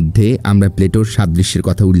এরই মধ্যে আমরা প্লেটোর সাদৃশ্যের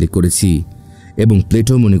কথা উল্লেখ করেছি, এবং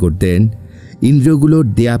প্লেটো মনে করতেন ইন্দ্রিয়গুলোর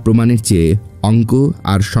দেয়া প্রমাণের চেয়ে অঙ্ক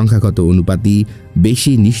আর সংখ্যাগত অনুপাতই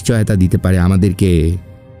বেশি নিশ্চয়তা দিতে পারে আমাদেরকে।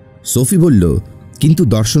 সোফি বলল, কিন্তু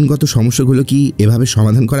দর্শনগত সমস্যাগুলো কি এভাবে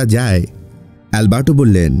সমাধান করা যায়? অ্যালবার্টো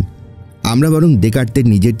বললেন, আমরা বরং ডেকার্তের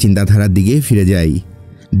নিজের চিন্তাধারার দিকে ফিরে যাই।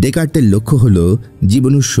 ডেকার্তের লক্ষ্য হল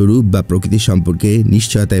জীবনের স্বরূপ বা প্রকৃতি সম্পর্কে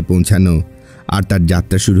নিশ্চয়তায় পৌঁছানো, আর তার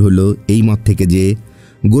যাত্রা শুরু হলো এই মত থেকে যে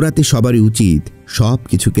গোড়াতে সবারই উচিত সব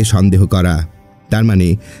কিছুকে সন্দেহ করা। তার মানে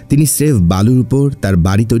তিনি স্রেফ বালুর উপর তার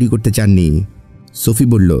বাড়ি তৈরি করতে চাননি। সোফি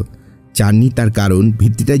বলল, চাননি তার কারণ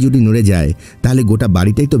ভিত্তিটাই যদি নড়ে যায় তাহলে গোটা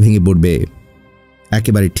বাড়িটাই তো ভেঙে পড়বে।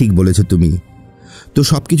 একেবারে ঠিক বলেছ তুমি। তো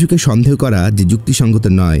সব কিছুকে সন্দেহ করা যে যুক্তিসঙ্গত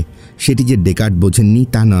নয় সেটি যে ডেকার্ত বোঝেননি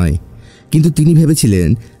তা নয়, কিন্তু তিনি ভেবেছিলেন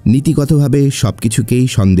নীতিগতভাবে সব কিছুকেই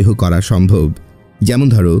সন্দেহ করা সম্ভব। যেমন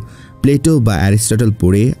ধরো, প্লেটো বা অ্যারিস্টটল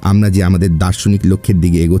পড়ে আমরা যে আমাদের দার্শনিক লক্ষ্যের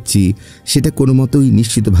দিকে এগোচ্ছি সেটা কোনো মতোই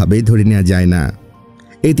নিশ্চিতভাবে ধরে নেওয়া যায় না।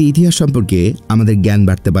 এতে ইতিহাস সম্পর্কে আমাদের জ্ঞান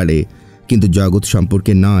বাড়তে পারে, কিন্তু জগৎ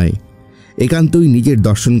সম্পর্কে নয়। একান্তই নিজের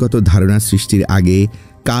দর্শনগত ধারণা সৃষ্টির আগে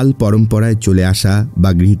কাল পরম্পরায় চলে আসা বা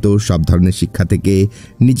গৃহীত সব ধরনের শিক্ষা থেকে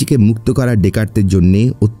নিজেকে মুক্ত করা ডেকার্তের জন্যে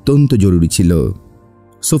অত্যন্ত জরুরি ছিল।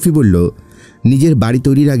 সোফি বলল, নিজের বাড়ি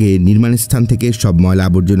তৈরির আগে নির্মাণ স্থান থেকে সব ময়লা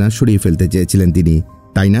আবর্জনা সরিয়ে ফেলতে চেয়েছিলেন তিনি,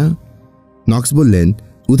 তাই না? নক্স বললেন,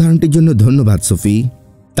 উদাহরণটির জন্য ধন্যবাদ সোফি।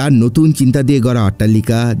 তার নতুন চিন্তা দিয়ে গড়া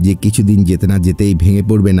অট্টালিকা যে কিছুদিন যেতে না যেতেই ভেঙে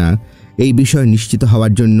পড়বে না এই বিষয়ে নিশ্চিত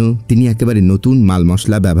হওয়ার জন্য তিনি একেবারে নতুন মাল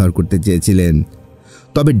মশলা ব্যবহার করতে চেয়েছিলেন।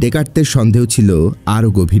 তবে ডেকার্তের সন্দেহ ছিল আরও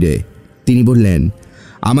গভীরে। তিনি বললেন,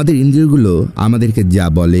 আমাদের ইন্দ্রিয়গুলো আমাদেরকে যা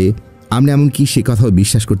বলে আমরা এমনকি সে কথাও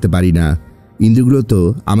বিশ্বাস করতে পারি না। ইন্দ্রিয়গুলো তো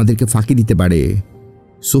আমাদেরকে ফাঁকি দিতে পারে।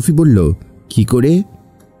 সোফি বলল, কি করে?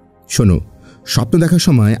 শোনো, স্বপ্ন দেখার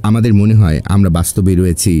সময় আমাদের মনে হয় আমরা বাস্তবে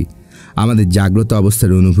রয়েছি। আমাদের জাগ্রত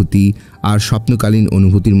অবস্থার অনুভূতি আর স্বপ্নকালীন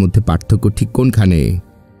অনুভূতির মধ্যে পার্থক্য ঠিক কোনখানে?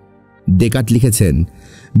 ডেকার্ত লিখেছেন,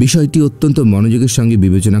 বিষয়টি অত্যন্ত মনোযোগের সঙ্গে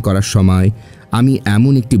বিবেচনা করার সময় আমি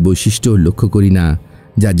এমন একটি বৈশিষ্ট্য লক্ষ্য করি না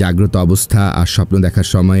যা জাগ্রত অবস্থা আর স্বপ্ন দেখার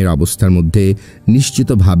সময়ের অবস্থার মধ্যে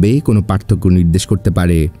নিশ্চিতভাবে কোনো পার্থক্য নির্দেশ করতে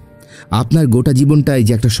পারে। আপনার গোটা জীবনটাই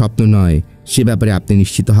যে একটা স্বপ্ন নয়, সে ব্যাপারে আপনি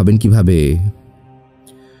নিশ্চিত হবেন কিভাবে?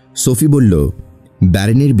 সোফি বলল,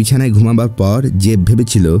 ব্যারেনের বিছানায় ঘুমাবার পর যে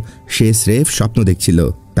ভেবেছিল সে স্রেফ স্বপ্ন দেখছিল,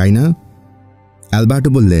 তাই না? অ্যালবার্টো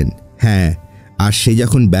বললেন, হ্যাঁ, আর সে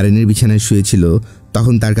যখন ব্যারেনের বিছানায় শুয়েছিল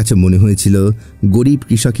তখন তার কাছে মনে হয়েছিল গরিব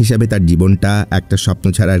কৃষক হিসাবে তার জীবনটা একটা স্বপ্ন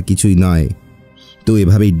ছাড়া আর কিছুই নয়। তো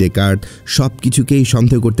এভাবেই ডেকার্ট সব কিছুকেই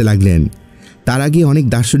সন্দেহ করতে লাগলেন। তার আগে অনেক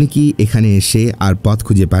দার্শনিকই এখানে এসে আর পথ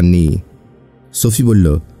খুঁজে পাননি। সোফি বলল,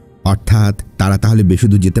 অর্থাৎ তারা তাহলে বেশি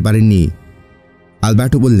দূর যেতে পারেননি?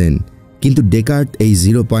 অ্যালবার্টো বললেন, কিন্তু ডেকার্ট এই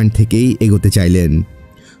 0 পয়েন্ট থেকেই এগোতে চাইলেন।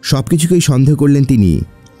 সব কিছুকেই সন্দেহ করলেন তিনি,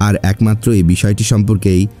 আর একমাত্র এই বিষয়টি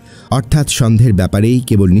সম্পর্কেই, অর্থাৎ সন্দেহের ব্যাপারেই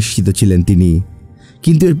কেবল নিশ্চিত ছিলেন তিনি।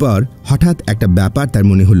 কিন্তু এরপর হঠাৎ একটা ব্যাপার তার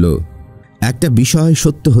মনে হলো। একটা বিষয়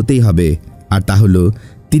সত্য হতেই হবে, আর তা হলো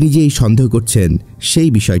তিনি যে এই সন্দেহ করছেন সেই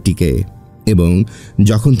বিষয়টিকে। এবং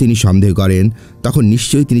যখন তিনি সন্দেহ করেন তখন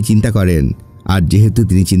নিশ্চয়ই তিনি চিন্তা করেন, আর যেহেতু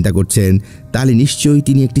তিনি চিন্তা করছেন তাহলে নিশ্চয়ই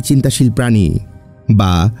তিনি একটি চিন্তাশীল প্রাণী।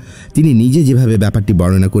 বা তিনি নিজে যেভাবে ব্যাপারটি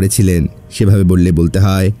বর্ণনা করেছিলেন সেভাবে বলতে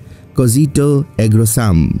হয় কজিটো এগ্রো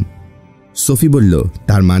সাম। সোফি বলল,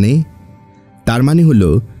 তার মানে হলো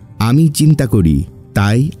আমি চিন্তা করি,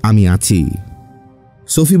 তাই আমি আছি।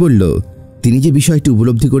 সোফি বলল, তিনি যে বিষয়টি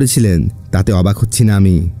উপলব্ধি করেছিলেন তাতে অবাক হচ্ছি না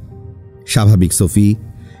আমি। স্বাভাবিক সোফি,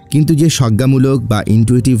 কিন্তু যে সজ্ঞামূলক বা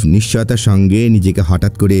ইনটুইটিভ নিশ্চয়তার সঙ্গে নিজেকে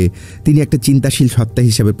হঠাৎ করে তিনি একটা চিন্তাশীল সত্তা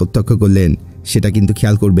হিসেবে প্রত্যক্ষ করলেন, সেটা কিন্তু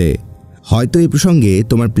খেয়াল করবে। হয়তো এ প্রসঙ্গে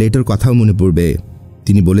তোমার প্লেটোর কথাও মনে পড়বে।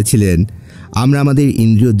 তিনি বলেছিলেন, আমরা আমাদের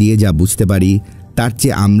ইন্দ্রিয় দিয়ে যা বুঝতে পারি তার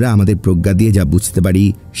চেয়ে আমরা আমাদের প্রজ্ঞা দিয়ে যা বুঝতে পারি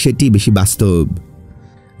সেটি বেশি বাস্তব।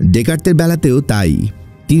 ডেকার্তের বেলাতেও তাই।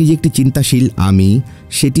 তিনি যে একটি চিন্তাশীল আমি,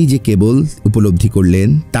 সেটি যে কেবল উপলব্ধি করলেন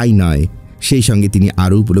তাই নয়, সেই সঙ্গে তিনি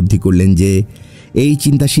আরও উপলব্ধি করলেন যে এই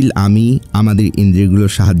চিন্তাশীল আমি আমাদের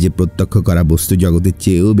ইন্দ্রিয়গুলোর সাহায্যে প্রত্যক্ষ করা বস্তু জগতের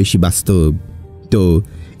চেয়েও বেশি বাস্তব। তো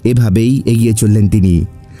এভাবেই এগিয়ে চললেন তিনি।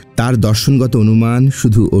 তার দর্শনগত অনুমান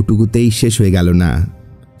শুধু ওটুকুতেই শেষ হয়ে গেল না।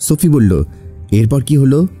 সোফি বলল, এরপর কি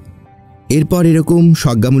হলো? এরপর এরকম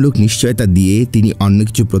সজ্ঞামূলক নিশ্চয়তা দিয়ে তিনি অন্য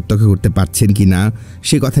কিছু প্রত্যক্ষ করতে পারছেন কি না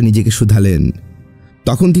সে কথা নিজেকে শুধালেন।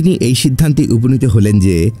 তখন তিনি এই সিদ্ধান্তে উপনীত হলেন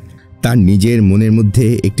যে তার নিজের মনের মধ্যে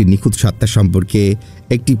একটি নিখুঁত সত্তা সম্পর্কে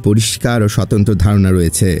একটি পরিষ্কার ও স্বতন্ত্র ধারণা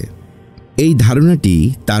রয়েছে। এই ধারণাটি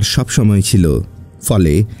তার সব সময় ছিল।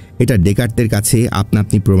 ফলে এটা ডেকার্তের কাছে আপনা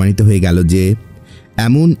আপনি প্রমাণিত হয়ে গেল যে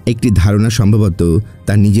এমন একটি ধারণা সম্ভবত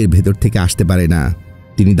তার নিজের ভেতর থেকে আসতে পারে না।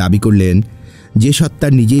 তিনি দাবি করলেন, যে সত্তা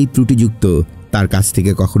নিজেই ত্রুটিযুক্ত তার কাছ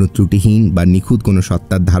থেকে কখনো ত্রুটিহীন বা নিখুঁত কোনো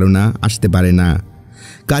সত্তার ধারণা আসতে পারে না।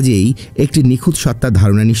 কাজেই একটি নিখুঁত সত্তার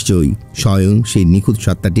ধারণা নিশ্চয়ই স্বয়ং সেই নিখুঁত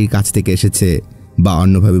সত্তাটির কাছ থেকে এসেছে, বা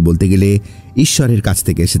অন্যভাবে বলতে গেলে ঈশ্বরের কাছ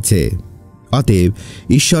থেকে এসেছে। অতএব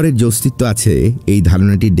ঈশ্বরের যে অস্তিত্ব আছে এই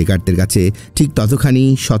ধারণাটি ডেকার্তের কাছে ঠিক ততখানি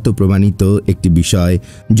শত প্রমাণিত একটি বিষয়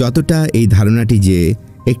যতটা এই ধারণাটি যে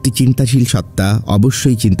একটি চিন্তাশীল সত্তা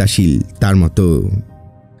অবশ্যই চিন্তাশীল তার মতো।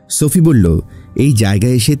 সোফি বলল, এই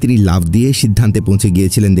জায়গায় এসে তিনি লাফ দিয়ে সিদ্ধান্তে পৌঁছে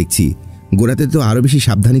গিয়েছিলেন দেখছি। গোড়াতে তো আরও বেশি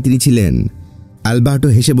সাবধানী তিনি ছিলেন। অ্যালবার্টো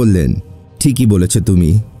হেসে বললেন, ঠিকই বলেছ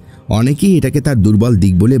তুমি। অনেকেই এটাকে তার দুর্বল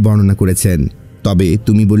দিক বলে বর্ণনা করেছেন, তবে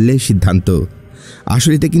তুমি বললে সিদ্ধান্ত।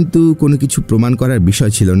 আসলে এটা কিন্তু কোনো কিছু প্রমাণ করার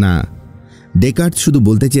বিষয় ছিল না। ডেকার্ট শুধু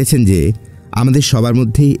বলতে চেয়েছেন যে আমাদের সবার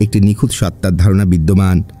মধ্যেই একটি নিখুঁত সত্তার ধারণা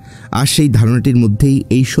বিদ্যমান, আর সেই ধারণাটির মধ্যেই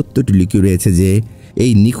এই সত্যটি লুকিয়ে রয়েছে যে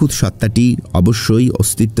এই নিখুঁত সত্তাটি অবশ্যই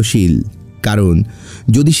অস্তিত্বশীল। কারণ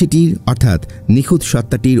যদি সেটির অর্থাৎ নিখুঁত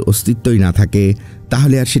সত্তাটির অস্তিত্বই না থাকে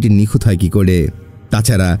তাহলে আর সেটি নিখুঁত হয় কী করে?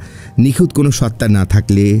 তাছাড়া নিখুঁত কোনো সত্তা না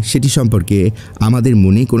থাকলে সেটি সম্পর্কে আমাদের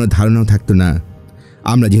মনে কোনো ধারণাও থাকতো না।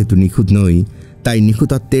 আমরা যেহেতু নিখুঁত নই তাই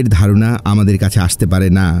নিখুঁতত্বের ধারণা আমাদের কাছে আসতে পারে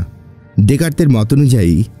না। ডেকার্তের মত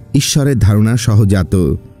অনুযায়ী ঈশ্বরের ধারণা সহজাত।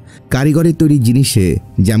 কারিগরের তৈরি জিনিসে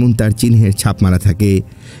যেমন তার চিহ্নের ছাপ মারা থাকে,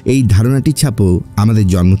 এই ধারণাটির ছাপও আমাদের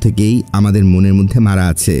জন্ম থেকেই আমাদের মনের মধ্যে মারা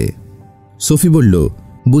আছে। সোফি বলল,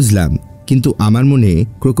 বুঝলাম, কিন্তু আমার মনে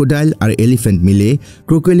ক্রোকোডাইল আর এলিফ্যান্ট মিলে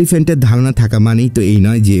ক্রোকো এলিফ্যান্টের ধারণা থাকা মানেই তো এই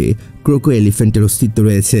নয় যে ক্রোকো এলিফ্যান্টের অস্তিত্ব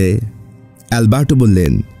রয়েছে। অ্যালবার্টো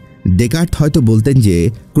বললেন, ডেকার্ট হয়তো বলতেন যে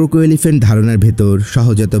ক্রোকো এলিফ্যান্ট ধারণার ভেতর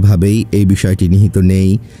সহজাতভাবেই এই বিষয়টি নিহিত নেই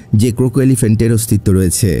যে ক্রোকো এলিফ্যান্টের অস্তিত্ব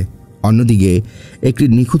রয়েছে। অন্যদিকে একটি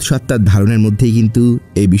নিখুঁত সত্তার ধারণার মধ্যেই কিন্তু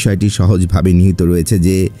এই বিষয়টি সহজভাবে নিহিত রয়েছে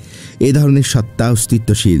যে এ ধরনের সত্তা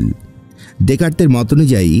অস্তিত্বশীল। ডেকার্তের মত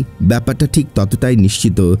অনুযায়ী ব্যাপারটা ঠিক ততটাই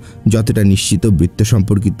নিশ্চিত যতটা নিশ্চিত বৃত্ত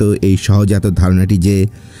সম্পর্কিত এই সহজাত ধারণাটি যে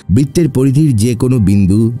বৃত্তের পরিধির যে কোনো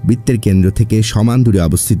বিন্দু বৃত্তের কেন্দ্র থেকে সমান দূরে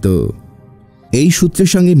অবস্থিত। এই সূত্রের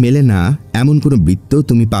সঙ্গে মেলে না এমন কোনো বৃত্ত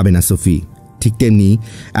তুমি পাবে না সোফি। ঠিক তেমনি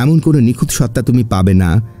এমন কোনো নিখুঁত সত্তা তুমি পাবে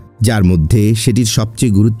না যার মধ্যে সেটির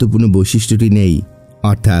সবচেয়ে গুরুত্বপূর্ণ বৈশিষ্ট্যটি নেই,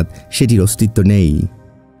 অর্থাৎ সেটির অস্তিত্ব নেই।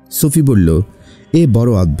 সোফি বলল, এ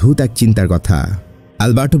বড় অদ্ভুত এক চিন্তার কথা।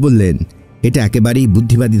 আলবার্টো বললেন, এটা একেবারেই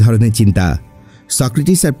বুদ্ধিবাদী ধরনের চিন্তা।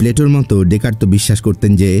 সক্রেটিস আর প্লেটোর মতো ডেকার্ট তো বিশ্বাস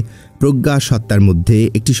করতেন যে প্রজ্ঞা সত্তার মধ্যে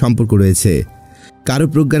একটি সম্পর্ক রয়েছে। কারো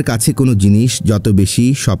প্রজ্ঞার কাছে কোনো জিনিস যত বেশি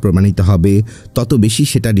স্বপ্রমাণিত হবে তত বেশি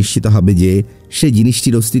সেটা নিশ্চিত হবে যে সে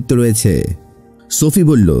জিনিসটির অস্তিত্ব রয়েছে। সোফি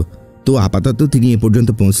বলল, তো আপাতত তিনি এ পর্যন্ত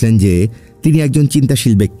পৌঁছলেন যে তিনি একজন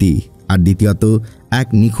চিন্তাশীল ব্যক্তি, আর দ্বিতীয়ত এক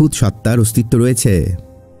নিখুঁত সত্তার অস্তিত্ব রয়েছে।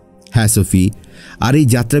 হ্যাঁ সোফি, আর এই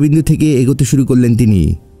যাত্রাবিন্দু থেকে এগোতে শুরু করলেন তিনি।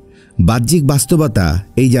 বাহ্যিক বাস্তবতা,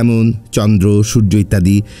 এই যেমন চন্দ্র, সূর্য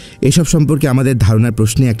ইত্যাদি, এসব সম্পর্কে আমাদের ধারণার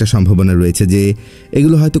প্রশ্নে একটা সম্ভাবনা রয়েছে যে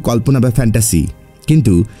এগুলো হয়তো কল্পনা বা ফ্যান্টাসি,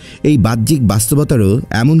 কিন্তু এই বাহ্যিক বাস্তবতারও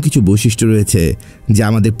এমন কিছু বৈশিষ্ট্য রয়েছে যা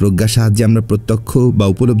আমাদের প্রজ্ঞার সাহায্যে আমরা প্রত্যক্ষ বা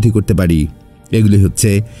উপলব্ধি করতে পারি। এগুলি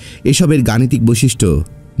হচ্ছে এসবের গাণিতিক বৈশিষ্ট্য,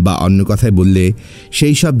 বা অন্য কথায় বললে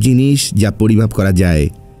সেই সব জিনিস যা পরিমাপ করা যায়,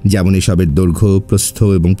 যেমন এসবের দৈর্ঘ্য, প্রস্থ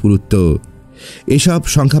এবং পুরুত্ব। এসব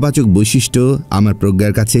সংখ্যাবাচক বৈশিষ্ট্য আমার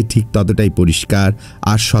প্রজ্ঞার কাছে ঠিক ততটাই পরিষ্কার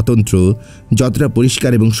আর স্বতন্ত্র যতটা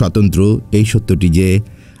পরিষ্কার এবং স্বতন্ত্র এই সত্যটি যে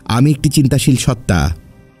আমি একটি চিন্তাশীল সত্তা।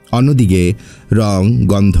 অন্যদিকে রং,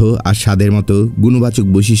 গন্ধ আর স্বাদের মতো গুণবাচক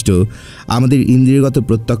বৈশিষ্ট্য আমাদের ইন্দ্রিয়গত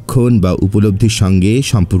প্রত্যক্ষণ বা উপলব্ধির সঙ্গে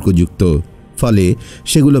সম্পর্কযুক্ত, ফলে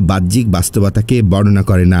সেগুলো বাহ্যিক বাস্তবতাকে বর্ণনা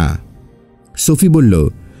করে না। সোফি বলল,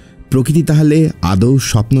 প্রকৃতি তাহলে আদৌ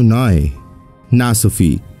স্বপ্ন নয়? না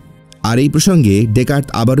সোফি। আর এই প্রসঙ্গে ডেকার্ট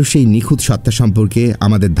আবারও সেই নিখুঁত সত্তা সম্পর্কে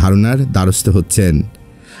আমাদের ধারণার দ্বারস্থ হচ্ছেন।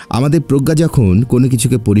 আমাদের প্রজ্ঞা যখন কোনো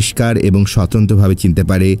কিছুকে পরিষ্কার এবং স্বতন্ত্রভাবে চিনতে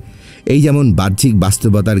পারে, এই যেমন বাহ্যিক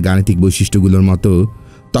বাস্তবতার গাণিতিক বৈশিষ্ট্যগুলোর মতো,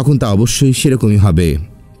 তখন তা অবশ্যই সেরকমই হবে,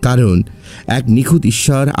 কারণ এক নিখুঁত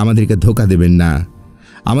ঈশ্বর আমাদেরকে ধোঁকা দেবেন না।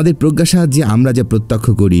 আমাদের প্রজ্ঞার সাহায্যে আমরা যা প্রত্যক্ষ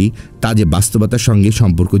করি তা যে বাস্তবতার সঙ্গে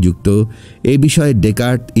সম্পর্কযুক্ত, এই বিষয়ে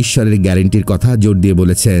ডেকার্ট ঈশ্বরের গ্যারেন্টির কথা জোর দিয়ে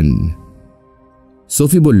বলেছেন।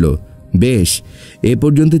 সোফি বলল, বেশ, এ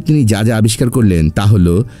পর্যন্ত তিনি যা যা আবিষ্কার করলেন তা হল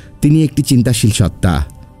তিনি একটি চিন্তাশীল সত্তা,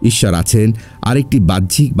 ঈশ্বর আছেন, আর একটি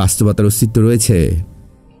বাহ্যিক বাস্তবতার অস্তিত্ব রয়েছে।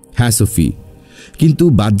 হ্যাঁ সোফি, কিন্তু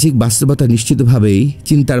বাহ্যিক বাস্তবতা নিশ্চিতভাবেই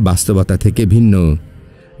চিন্তার বাস্তবতা থেকে ভিন্ন।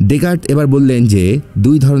 ডেকার্ট এবার বললেন যে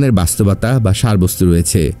দুই ধরনের বাস্তবতা বা সারবস্তু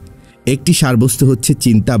রয়েছে। একটি সারবস্তু হচ্ছে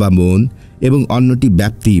চিন্তা বা মন, এবং অন্যটি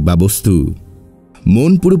ব্যাপ্তি বা বস্তু।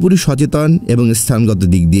 মন পুরোপুরি সচেতন এবং স্থানগত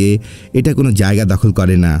দিক দিয়ে এটা কোনো জায়গা দখল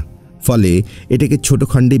করে না, ফলে এটাকে ছোট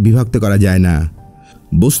খণ্ডে বিভক্ত করা যায় না।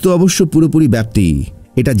 বস্তু অবশ্য পুরোপুরি ব্যাপ্তি,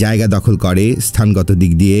 এটা জায়গা দখল করে স্থানগত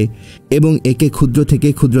দিক দিয়ে, এবং একে ক্ষুদ্র থেকে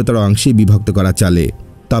ক্ষুদ্রতর অংশে বিভক্ত করা চলে,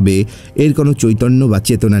 তবে এর কোনো চৈতন্য বা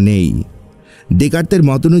চেতনা নেই। ডেকার্তের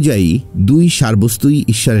মত অনুযায়ী দুই সারবস্তুই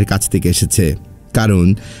ঈশ্বরের কাছ থেকে এসেছে, কারণ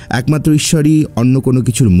একমাত্র ঈশ্বরই অন্য কোনো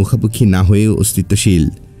কিছুর মুখাপেক্ষী না হয়েও অস্তিত্বশীল।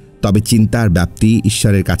 তবে চিন্তার ব্যাপ্তি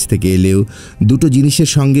ঈশ্বরের কাছ থেকে এলেও দুটো জিনিসের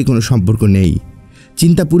সঙ্গে কোনো সম্পর্ক নেই।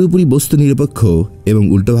 চিন্তা পুরোপুরি বস্তু নিরপেক্ষ, এবং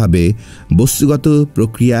উল্টোভাবে বস্তুগত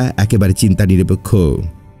প্রক্রিয়া একেবারে চিন্তা নিরপেক্ষ।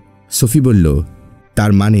 সোফি বলল,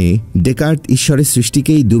 তার মানে ডেকার্ট ঈশ্বরের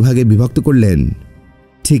সৃষ্টিকেই দুভাগে বিভক্ত করলেন?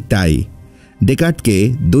 ঠিক তাই। ডেকার্টকে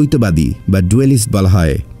দ্বৈতবাদী বা ডুয়েলিস্ট বলা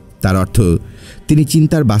হয়। তার অর্থ তিনি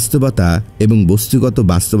চিন্তার বাস্তবতা এবং বস্তুগত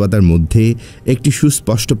বাস্তবতার মধ্যে একটি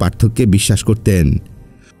সুস্পষ্ট পার্থক্যে বিশ্বাস করতেন।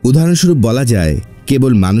 উদাহরণস্বরূপ বলা যায়,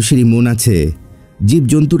 কেবল মানুষেরই মন আছে।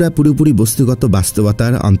 জীবজন্তুরা পুরোপুরি বস্তুগত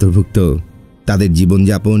বাস্তবতার অন্তর্ভুক্ত। তাদের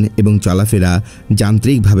জীবনযাপন এবং চলাফেরা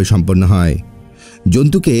যান্ত্রিকভাবে সম্পন্ন হয়।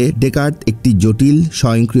 জন্তুকে ডেকার্ট একটি জটিল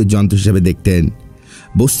স্বয়ংক্রিয় যন্ত্র হিসেবে দেখতেন।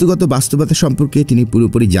 বস্তুগত বাস্তবতা সম্পর্কে তিনি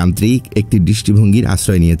পুরোপুরি যান্ত্রিক একটি দৃষ্টিভঙ্গির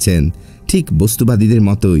আশ্রয় নিয়েছেন, ঠিক বস্তুবাদীদের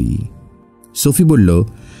মতোই। সোফি বলল,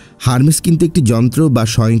 হারমেস কিন্তু একটি যন্ত্র বা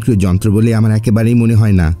স্বয়ংক্রিয় যন্ত্র বলে আমার একেবারেই মনে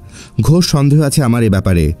হয় না। ঘোর সন্দেহ আছে আমার এ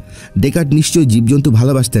ব্যাপারে। ডেকার্ট নিশ্চয়ই জীবজন্তু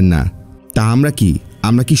ভালোবাসতেন না। তা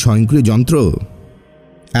আমরা কি স্বয়ংক্রিয় যন্ত্র?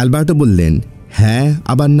 অ্যালবার্টো বললেন, হ্যাঁ,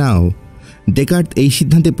 আবার নাও। ডেকার্ট এই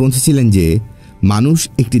সিদ্ধান্তে পৌঁছেছিলেন যে মানুষ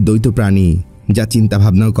একটি দ্বৈত প্রাণী, যা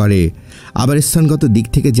চিন্তাভাবনাও করে, আবার স্থানগত দিক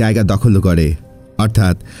থেকে জায়গা দখলও করে।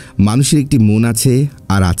 অর্থাৎ মানুষের একটি মন আছে,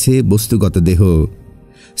 আর আছে বস্তুগত দেহ।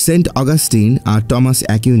 সেন্ট অগাস্টিন আর টমাস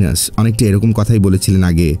অ্যাকুইনাস অনেকটা এরকম কথাই বলেছিলেন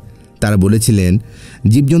আগে। তারা বলেছিলেন,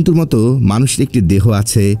 জীবজন্তুর মতো মানুষের একটি দেহ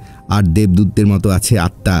আছে, আর দেবদূতদের মতো আছে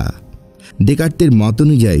আত্মা। ডেকার্টের মত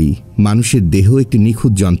অনুযায়ী মানুষের দেহ একটি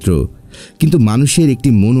নিখুঁত যন্ত্র, কিন্তু মানুষের একটি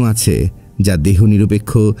মনও আছে, যা দেহ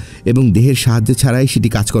নিরপেক্ষ এবং দেহের সাহায্য ছাড়াই সেটি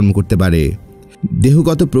কাজকর্ম করতে পারে।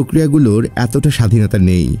 দেহগত প্রক্রিয়াগুলোর এতটা স্বাধীনতা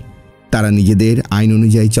নেই, তারা নিজেদের আইন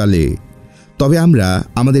অনুযায়ী চলে। তবে আমরা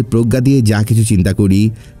আমাদের প্রজ্ঞা দিয়ে যা কিছু চিন্তা করি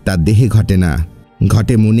তা দেহে ঘটে না,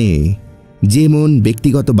 ঘটে মনে। যে মন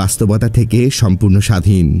ব্যক্তিগত বাস্তবতা থেকে সম্পূর্ণ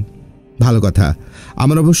স্বাধীন। ভালো কথা।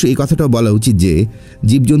 আমার অবশ্য এই কথাটাও বলা উচিত যে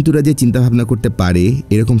জীবজন্তুরা যে চিন্তাভাবনা করতে পারে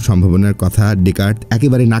এরকম সম্ভাবনার কথা ডেকার্ট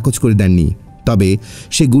একেবারে নাকচ করে দেননি। তবে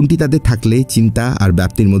সে গুণটি তাদের থাকলে চিন্তা আর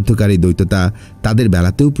ব্যাপ্তির মধ্যকার এই দ্বৈততা তাদের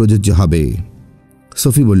বেলাতেও প্রযোজ্য হবে।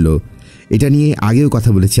 সোফি বলল, এটা নিয়ে আগেও কথা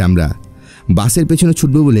বলেছি আমরা। বাসের পেছনে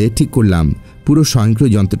ছুটব বলে ঠিক করলাম। পুরো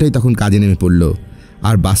স্বয়ংক্রিয় যন্ত্রটাই তখন কাজে নেমে পড়ল।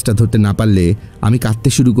 আর বাসটা ধরতে না পারলে আমি কাঁদতে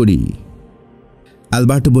শুরু করি।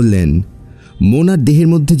 আলবার্টো বললেন, মন আর দেহের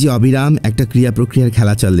মধ্যে যে অবিরাম একটা ক্রিয়া প্রক্রিয়ার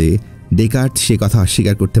খেলা চলে, ডেকার্ট সে কথা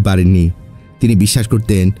অস্বীকার করতে পারেননি। তিনি বিশ্বাস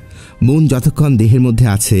করতেন মন যতক্ষণ দেহের মধ্যে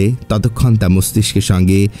আছে ততক্ষণ তা মস্তিষ্কের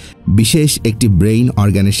সঙ্গে বিশেষ একটি ব্রেইন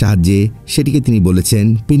অর্গানের সাহায্যে, সেটিকে তিনি বলেছেন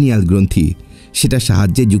পিনিয়াল গ্রন্থি, সেটার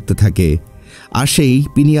সাহায্যে যুক্ত থাকে। আর সেই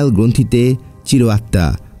পিনিয়াল গ্রন্থিতে চিরআত্মা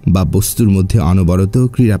বা বস্তুর মধ্যে অনবরত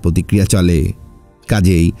ক্রিয়া প্রতিক্রিয়া চলে।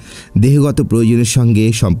 কাজেই দেহগত প্রয়োজনের সঙ্গে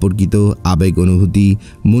সম্পর্কিত আবেগ অনুভূতি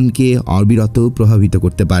মনকে অবিরত প্রভাবিত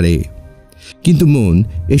করতে পারে। কিন্তু মন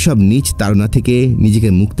এসব নিজ তাড়না থেকে নিজেকে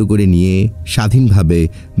মুক্ত করে নিয়ে স্বাধীনভাবে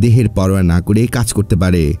দেহের পরোয়া না করে কাজ করতে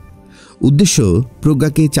পারে। উদ্দেশ্য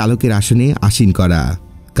প্রজ্ঞাকে চালকের আসনে আসীন করা।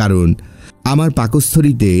 কারণ আমার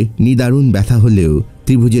পাকস্থলীতে নিদারুণ ব্যথা হলেও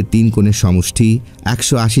ত্রিভুজের 3 কোণের সমষ্টি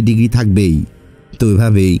 180 ডিগ্রি থাকবেই। তো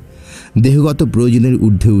এভাবেই দেহগত প্রয়োজনের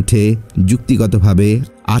ঊর্ধ্বে উঠে যুক্তিগতভাবে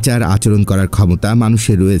আচার আচরণ করার ক্ষমতা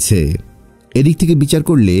মানুষের রয়েছে। এদিক থেকে বিচার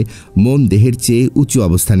করলে মন দেহের চেয়ে উঁচু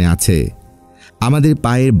অবস্থানে আছে। আমাদের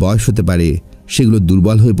পায়ের বয়স হতে পারে, সেগুলো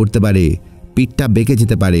দুর্বল হয়ে পড়তে পারে, পিঠটা বেঁকে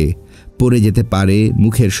যেতে পারে, পড়ে যেতে পারে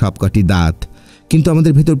মুখের সবকটি দাঁত, কিন্তু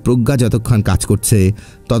আমাদের ভেতর প্রজ্ঞা যতক্ষণ কাজ করছে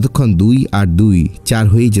ততক্ষণ 2 আর 2 4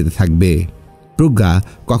 হয়েই যেতে থাকবে। প্রজ্ঞা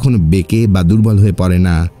কখনো বেঁকে বা দুর্বল হয়ে পড়ে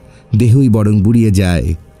না, দেহই বরং বুড়িয়ে যায়।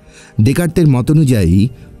 ডেকার্তের মত অনুযায়ী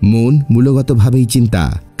মন মূলগতভাবেই চিন্তা,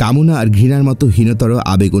 কামনা আর ঘৃণার মতো হীনতর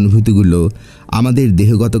আবেগ অনুভূতিগুলো আমাদের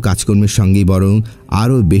দেহগত কাজকর্মের সঙ্গেই বরং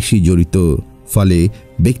আরও বেশি জড়িত, ফলে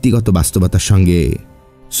ব্যক্তিগত বাস্তবতার সঙ্গে।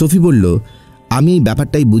 সোফি বলল, আমি এই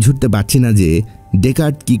ব্যাপারটাই বুঝে উঠতে পারছি না যে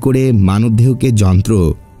ডেকার্ট কি করে মানবদেহকে যন্ত্র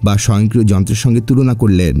বা স্বয়ংক্রিয় যন্ত্রের সঙ্গে তুলনা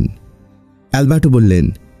করলেন। অ্যালবার্টো বললেন,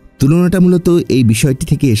 তুলনাটা মূলত এই বিষয়টি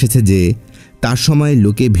থেকে এসেছে যে তার সময়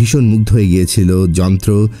লোকে ভীষণ মুগ্ধ হয়ে গিয়েছিল যন্ত্র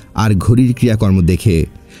আর ঘড়ির ক্রিয়াকর্ম দেখে।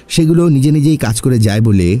 সেগুলো নিজে নিজেই কাজ করে যায়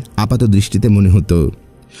বলে আপাত দৃষ্টিতে মনে হতো।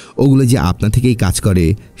 ওগুলো যে আপনা থেকেই কাজ করে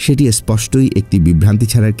সেটি স্পষ্টই একটি বিভ্রান্তি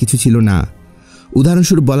ছাড়ার কিছু ছিল না।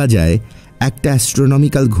 উদাহরণস্বরূপ বলা যায়, একটা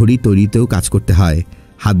অ্যাস্ট্রোনমিক্যাল ঘড়ি তৈরিতেও কাজ করতে হয়,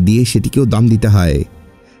 হাত দিয়ে সেটিকেও দম দিতে হয়।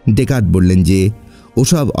 ডেকার্ট বললেন যে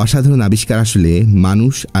ওসব অসাধারণ আবিষ্কার আসলে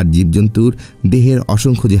মানুষ আর জীবজন্তুর দেহের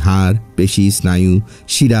অসংখ্য যে হাড়, পেশি, স্নায়ু,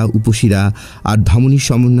 শিরা, উপশিরা আর ধমনীর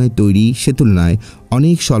সমন্বয়ে তৈরি, সে তুলনায়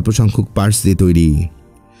অনেক স্বল্প সংখ্যক পার্টস দিয়ে তৈরি।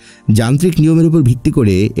 যান্ত্রিক নিয়মের উপর ভিত্তি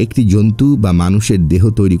করে একটি জন্তু বা মানুষের দেহ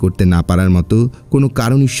তৈরি করতে না পারার মতো কোনো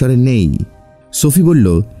কারণ ঈশ্বরের নেই। সোফি বলল,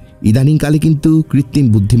 ইদানিংকালে কিন্তু কৃত্রিম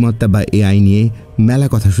বুদ্ধিমত্তা বা এআই নিয়ে মেলা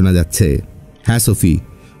কথা শোনা যাচ্ছে। হ্যাঁ সোফি,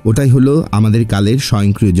 ওটাই হলো আমাদের কালের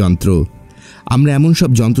স্বয়ংক্রিয় যন্ত্র। আমরা এমন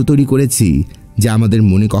সব যন্ত্র তৈরি করেছি যা আমাদের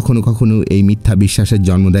মনে কখনো কখনো এই মিথ্যা বিশ্বাসের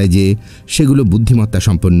জন্ম দেয় যে সেগুলো বুদ্ধিমত্তা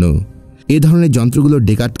সম্পন্ন। এ ধরনের যন্ত্রগুলো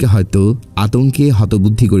ডেকার্টকে হয়তো আতঙ্কে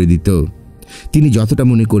হতবুদ্ধি করে দিত। তিনি যতটা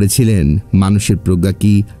মনে করেছিলেন মানুষের প্রজ্ঞা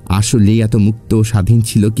কি আসলেই এত মুক্ত স্বাধীন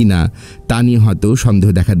ছিল কিনা তা নিয়ে হয়তো সন্দেহ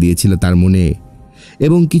দেখা দিয়েছিল তার মনে।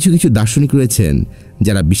 এবং কিছু কিছু দার্শনিক রয়েছেন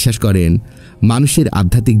যারা বিশ্বাস করেন মানুষের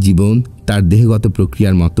আধ্যাত্মিক জীবন তার দেহগত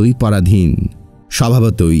প্রক্রিয়ার মতোই পরাধীন।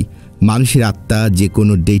 স্বভাবতই মানুষের আত্মা যে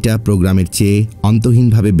কোনো ডেটা প্রোগ্রামের চেয়ে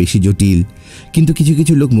অন্তহীনভাবে বেশি জটিল, কিন্তু কিছু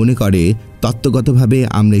কিছু লোক মনে করে তত্ত্বগতভাবে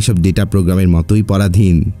আমরা এইসব ডেটা প্রোগ্রামের মতোই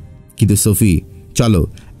পরাধীন। কিন্তু সোফি, চলো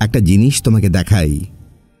একটা জিনিস তোমাকে দেখাই।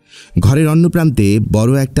 ঘরের অন্য প্রান্তে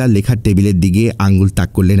বড় একটা লেখার টেবিলের দিকে আঙ্গুল তাক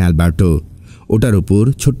করলেন অ্যালবার্টো। ওটার ওপর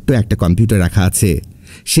ছোট্ট একটা কম্পিউটার রাখা আছে।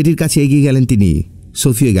 সেটির কাছে এগিয়ে গেলেন তিনি।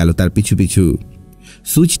 সোফিও গেল তার পিছু পিছু।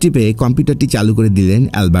 সুইচ টিপে কম্পিউটারটি চালু করে দিলেন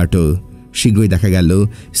অ্যালবার্টো। শীঘ্রই দেখা গেল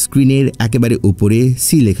স্ক্রিনের একেবারে উপরে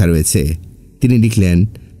সি লেখা রয়েছে। তিনি লিখলেন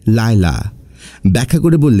লায়লা। ব্যাখ্যা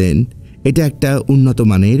করে বললেন, এটা একটা উন্নত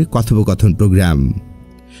মানের কথোপকথন প্রোগ্রাম।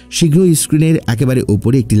 শীঘ্রই স্ক্রিনের একেবারে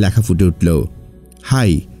উপরে একটি লেখা ফুটে উঠল,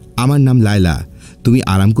 হাই, আমার নাম লায়লা, তুমি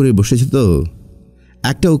আরাম করে বসেছ তো?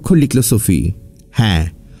 একটা অক্ষর লিখল সোফি। হ্যাঁ।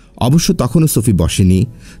 অবশ্য তখনও সোফি বসেনি।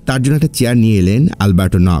 তার জন্য একটা চেয়ার নিয়ে এলেন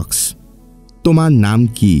অ্যালবার্টো নক্স। তোমার নাম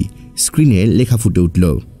কি? স্ক্রিনে লেখা ফুটে উঠল।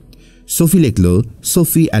 Sophie লিখল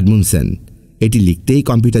Sophie এডমুনসেন। এটি লিখতেই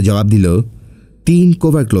কম্পিউটার জবাব দিল, 3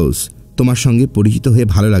 কোভার ক্লোজ। তোমার সঙ্গে পরিচিত হয়ে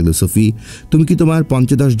ভালো লাগলো সোফি। তুমি কি তোমার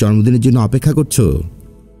 15 জন্মদিনের জন্য অপেক্ষা করছো?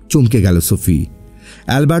 চমকে গেল সোফি।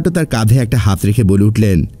 অ্যালবার্টো তার কাঁধে একটা হাত রেখে বলে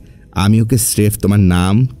উঠলেন, আমি ওকে স্রেফ তোমার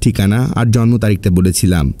নাম, ঠিকানা আর জন্ম তারিখটা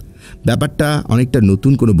বলেছিলাম। ব্যাপারটা অনেকটা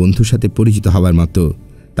নতুন কোনো বন্ধুর সাথে পরিচিত হওয়ার মতো।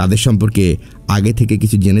 তাদের সম্পর্কে আগে থেকে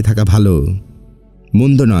কিছু জেনে থাকা ভালো।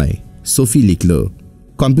 মন্দ নয়, সোফি লিখল।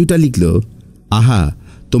 কম্পিউটার লিখল, আহা,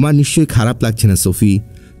 তোমার নিশ্চয়ই খারাপ লাগছে না সোফি,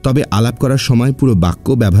 তবে আলাপ করার সময় পুরো বাক্য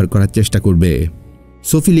ব্যবহার করার চেষ্টা করবে।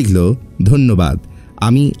 সোফি লিখল, ধন্যবাদ,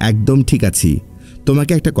 আমি একদম ঠিক আছি।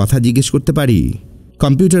 তোমাকে একটা কথা জিজ্ঞেস করতে পারি?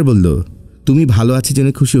 কম্পিউটার বলল, তুমি ভালো আছো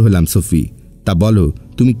জেনে খুশি হলাম সোফি, তা বলো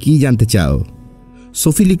তুমি কি জানতে চাও?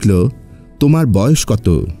 সোফি লিখল, তোমার বয়স কত?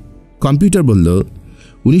 কম্পিউটার বলল,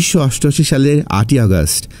 1988 সালের 8ই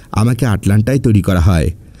আগস্ট আমাকে আটলান্টায় তৈরি করা হয়,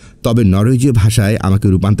 তবে নরওয়েজীয় ভাষায় আমাকে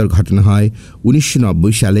রূপান্তর ঘটানো হয়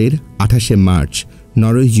 1990 সালের 28শে মার্চ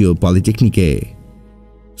নরওয়েজীয় পলিটেকনিকে।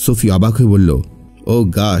 সোফি অবাক হয়ে বলল, ও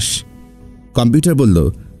গাশ। কম্পিউটার বলল,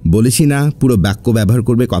 বলেছি না পুরো বাক্য ব্যবহার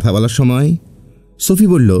করবে কথা বলার সময়? সোফি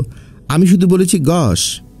বলল, আমি শুধু বলেছি গশ।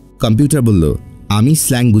 কম্পিউটার বলল, আমি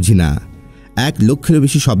স্ল্যাং বুঝি না। 1 লক্ষেরও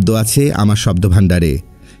বেশি শব্দ আছে আমার শব্দ ভাণ্ডারে,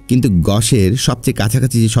 কিন্তু গসের সবচেয়ে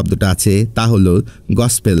কাছাকাছি যে শব্দটা আছে তা হলো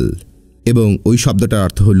গসপেল, এবং ওই শব্দটার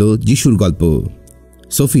অর্থ হলো যিশুর গল্প।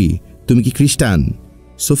 সোফি, তুমি কি খ্রিস্টান?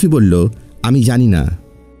 সোফি বলল, আমি জানি না।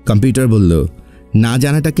 কম্পিউটার বলল, না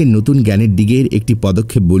জানাটাকে নতুন জ্ঞানের দিকের একটি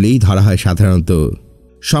পদক্ষেপ বলেই ধরা হয় সাধারণত।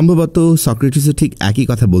 সম্ভবত সক্রেটিসও ঠিক একই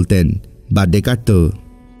কথা বলতেন, বা ডেকার্তো।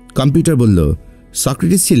 কম্পিউটার বলল,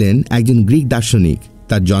 সক্রেটিস ছিলেন একজন গ্রিক দার্শনিক।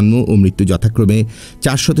 তার জন্ম ও মৃত্যু যথাক্রমে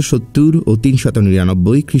 470 ও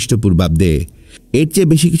 399 খ্রিস্টপূর্বাব্দে। এর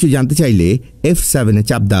চেয়ে বেশি কিছু জানতে চাইলে F7-এ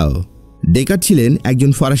চাপ দাও। ডেকার্ট ছিলেন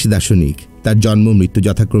একজন ফরাসি দার্শনিক। তার জন্ম মৃত্যু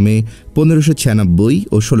যথাক্রমে 1596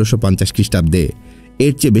 ও 1650 খ্রিস্টাব্দে।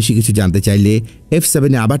 এর চেয়ে বেশি কিছু জানতে চাইলে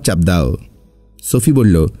F7-এ আবার চাপ দাও। সোফি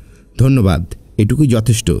বলল, ধন্যবাদ, এটুকুই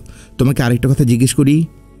যথেষ্ট। তোমাকে আরেকটা কথা জিজ্ঞেস করি?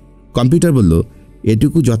 কম্পিউটার বলল,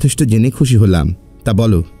 এটুকু যথেষ্ট জেনে খুশি হলাম, তা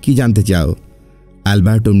বলো কি জানতে চাও?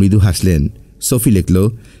 অ্যালবার্টো মৃদু হাসলেন। সোফি লিখল,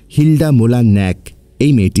 হিল্ডা মোলার ন্যাক,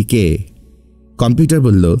 এই মেয়েটি কে? কম্পিউটার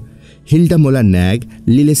বলল, হিল্ডা মোলার ন্যাক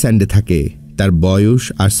লিলেস্যান্ডে থাকে। তার বয়স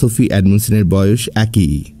আর সোফি এডমুন্ডসনের বয়স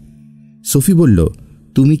একই। সোফি বলল,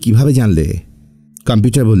 তুমি কিভাবে জানলে?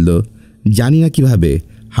 কম্পিউটার বলল, জানি না কিভাবে,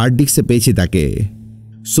 হার্ড ডিস্কে পেয়েছি তাকে।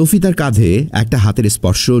 সোফি তার কাঁধে একটা হাতের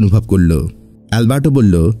স্পর্শ অনুভব করল। অ্যালবার্টো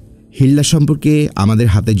বলল, হিল্ডা সম্পর্কে আমাদের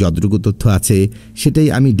হাতে যতটুকু তথ্য আছে সেটাই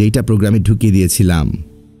আমি ডেটা প্রোগ্রামে ঢুকিয়ে দিয়েছিলাম।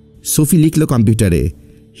 সোফি লিখল কম্পিউটারে,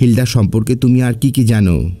 হিল্ডা সম্পর্কে তুমি আর কি কি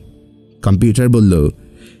জানো? কম্পিউটার বলল,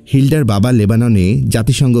 হিল্ডার বাবা লেবাননে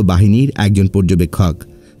জাতিসংঘ বাহিনীর একজন পর্যবেক্ষক।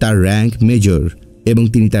 তার র্যাঙ্ক মেজর, এবং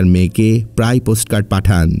তিনি তার মেয়েকে প্রায় পোস্টকার্ড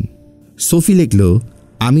পাঠান। সোফি লিখল,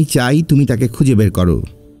 আমি চাই তুমি তাকে খুঁজে বের করো।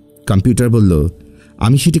 কম্পিউটার বলল,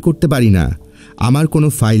 আমি সেটি করতে পারি না। আমার কোনো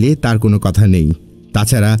ফাইলে তার কোনো কথা নেই।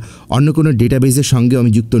 তাছাড়া অন্য কোনো ডেটাবেজের সঙ্গে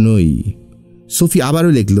আমি যুক্ত নই। সোফি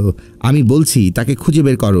আবারও লিখল, আমি বলছি তাকে খুঁজে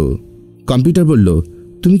বের করো। কম্পিউটার বলল,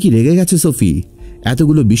 তুমি কি রেগে গেছো সোফি?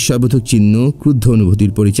 এতগুলো বিস্ময়বোধক চিহ্ন ক্রুদ্ধ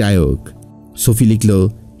অনুভূতির পরিচায়ক। সোফি লিখল,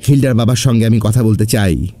 হিল্ডার বাবার সঙ্গে আমি কথা বলতে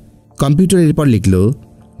চাই। কম্পিউটার এরপর লিখল,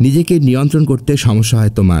 নিজেকে নিয়ন্ত্রণ করতে সমস্যা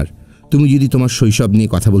হয় তোমার। তুমি যদি তোমার শৈশব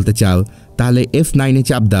নিয়ে কথা বলতে চাও তাহলে F9-এ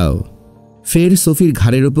চাপ দাও। ফের সোফির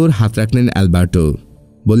ঘাড়ের ওপর হাত রাখলেন অ্যালবার্টো।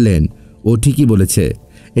 বললেন, ও ঠিকই বলেছে,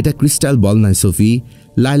 এটা ক্রিস্টাল বল নয় সোফি,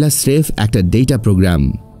 লাইলা স্রেফ একটা ডেটা প্রোগ্রাম।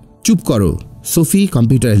 চুপ করো, সোফি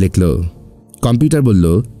কম্পিউটারে লিখল। কম্পিউটার বলল,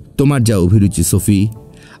 তোমার যা অভিরুচি সোফি।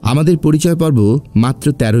 আমাদের পরিচয় পর্ব মাত্র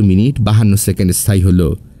 13 মিনিট 52 সেকেন্ড স্থায়ী হলো।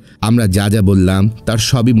 আমরা যা যা বললাম তার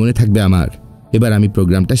সবই মনে থাকবে আমার। এবার আমি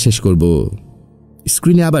প্রোগ্রামটা শেষ করব।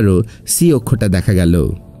 স্ক্রিনে আবারও সি অক্ষরটা দেখা গেল।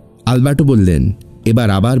 আলবার্টো বললেন, এবার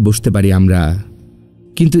আবার বসতে পারি আমরা।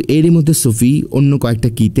 কিন্তু এরই মধ্যে সোফি অন্য কয়েকটা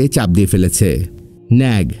কিতে চাপ দিয়ে ফেলেছে।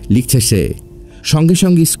 ন্যাগ লিখছে সে। সঙ্গে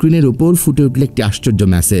সঙ্গে স্ক্রিনের উপর ফুটে উঠল একটি আশ্চর্য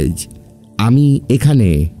মেসেজ, আমি এখানে।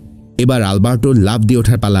 এবার আলবার্টোর লাফ দিয়ে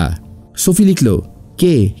ওঠার পালা। সোফি লিখল,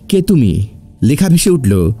 কে কে তুমি? লেখা ভেসে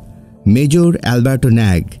উঠল, major Alberto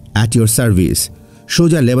nag, at your service.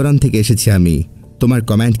 সোজা লেবানন থেকে এসেছি আমি। তোমার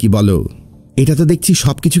কমেন্ট কি বলো? এটা তো দেখছি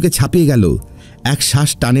সব কিছুকে ছাপিয়ে গেল। এক শ্বাস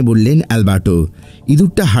টানে বললেন অ্যালবার্টো।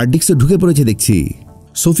 ইঁদুরটা হার্ড ডিস্কে ঢুকে পড়েছে দেখছি।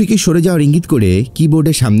 সোফিকে সরে যাওয়ার ইঙ্গিত করে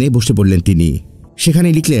কিবোর্ডের সামনে বসে পড়লেন তিনি। সেখানে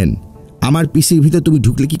লিখলেন, আমার পিসির ভিতর তুমি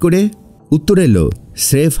ঢুকলে কি করে? উত্তর এলো,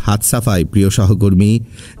 স্রেফ হাত সাফাই প্রিয় সহকর্মী।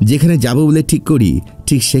 যেখানে যাব বলে ঠিক করি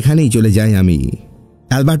ঠিক সেখানেই চলে যাই আমি।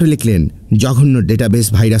 অ্যালবার্টো লিখলেন, জঘন্য ডেটাবেস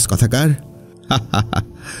ভাইরাস কথাকার।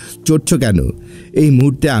 চড়ছ কেন? এই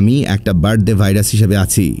মুহূর্তে আমি একটা বার্থডে ভাইরাস হিসেবে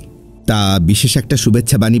আছি। তা বিশেষ একটা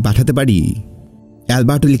শুভেচ্ছা বাণী পাঠাতে পারি?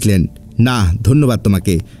 অ্যালবার্টো লিখলেন, না ধন্যবাদ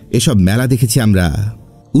তোমাকে, এসব মেলা দেখেছি আমরা।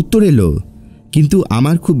 উত্তর এলো, কিন্তু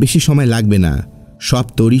আমার খুব বেশি সময় লাগবে না। সব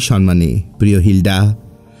তোরই সম্মানে প্রিয় হিল্ডা।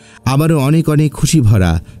 আবারও অনেক অনেক খুশি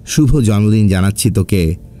ভরা শুভ জন্মদিন জানাচ্ছি তোকে।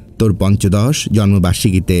 তোর 15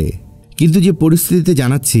 জন্মবার্ষিকীতে। কিন্তু যে পরিস্থিতিতে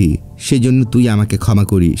জানাচ্ছি সেজন্য তুই আমাকে ক্ষমা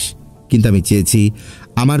করিস। কিন্তু আমি চেয়েছি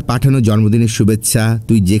আমার পাঠানো জন্মদিনের শুভেচ্ছা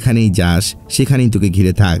তুই যেখানেই যাস সেখানেই তোকে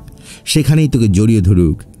ঘিরে থাক, সেখানেই তোকে জড়িয়ে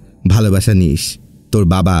ধরুক। ভালোবাসা নিস, তোর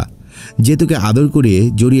বাবা, যে তোকে আদর করে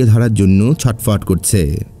জড়িয়ে ধরার জন্য ছটফট করছে।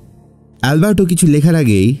 অ্যালবার্টো কিছু লেখার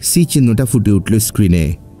আগেই সি চিহ্নটা ফুটে উঠল স্ক্রিনে।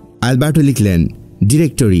 অ্যালবার্টো লিখলেন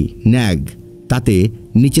ডিরেক্টরি ন্যাগ। তাতে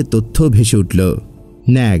নিচে তথ্য ভেসে উঠল।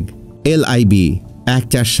 Nag LIB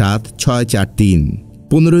 147643,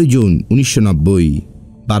 15 June 1990,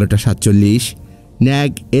 12:47।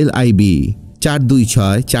 Nag LIB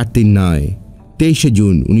 426439, 23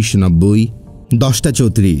 June 1990,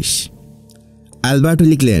 10:34। Alberto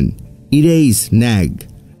লিখলেন ইরেজ ন্যাগ।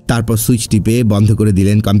 তারপর সুইচ টিপে বন্ধ করে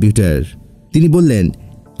দিলেন কম্পিউটার। তিনি বললেন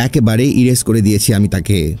একেবারে ইরেজ করে দিয়েছি আমি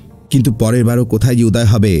তাকে, কিন্তু পরের বারও কোথায় যে উদয়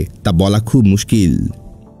হবে তা বলা খুব মুশকিল।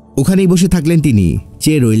 ওখানেই বসে থাকলেন তিনি,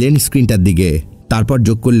 চেয়ে রইলেন স্ক্রিনটার দিকে। তারপর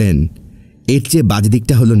যোগ করলেন এর চেয়ে বাজে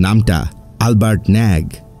দিকটা হলো নামটা, আলবার্ট ন্যাগ।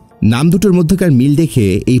 নাম দুটোর মধ্যকার মিল দেখে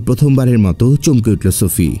এই প্রথমবারের মতো চমকে উঠল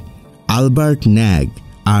সোফি। আলবার্ট ন্যাগ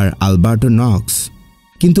আর আলবার্টো নক্স।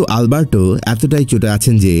 কিন্তু আলবার্টো এতটাই চটে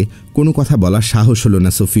আছেন যে কোনো কথা বলার সাহস হলো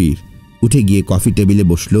না সোফির। উঠে গিয়ে কফি টেবিলে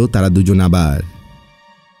বসলো তারা দুজন আবার।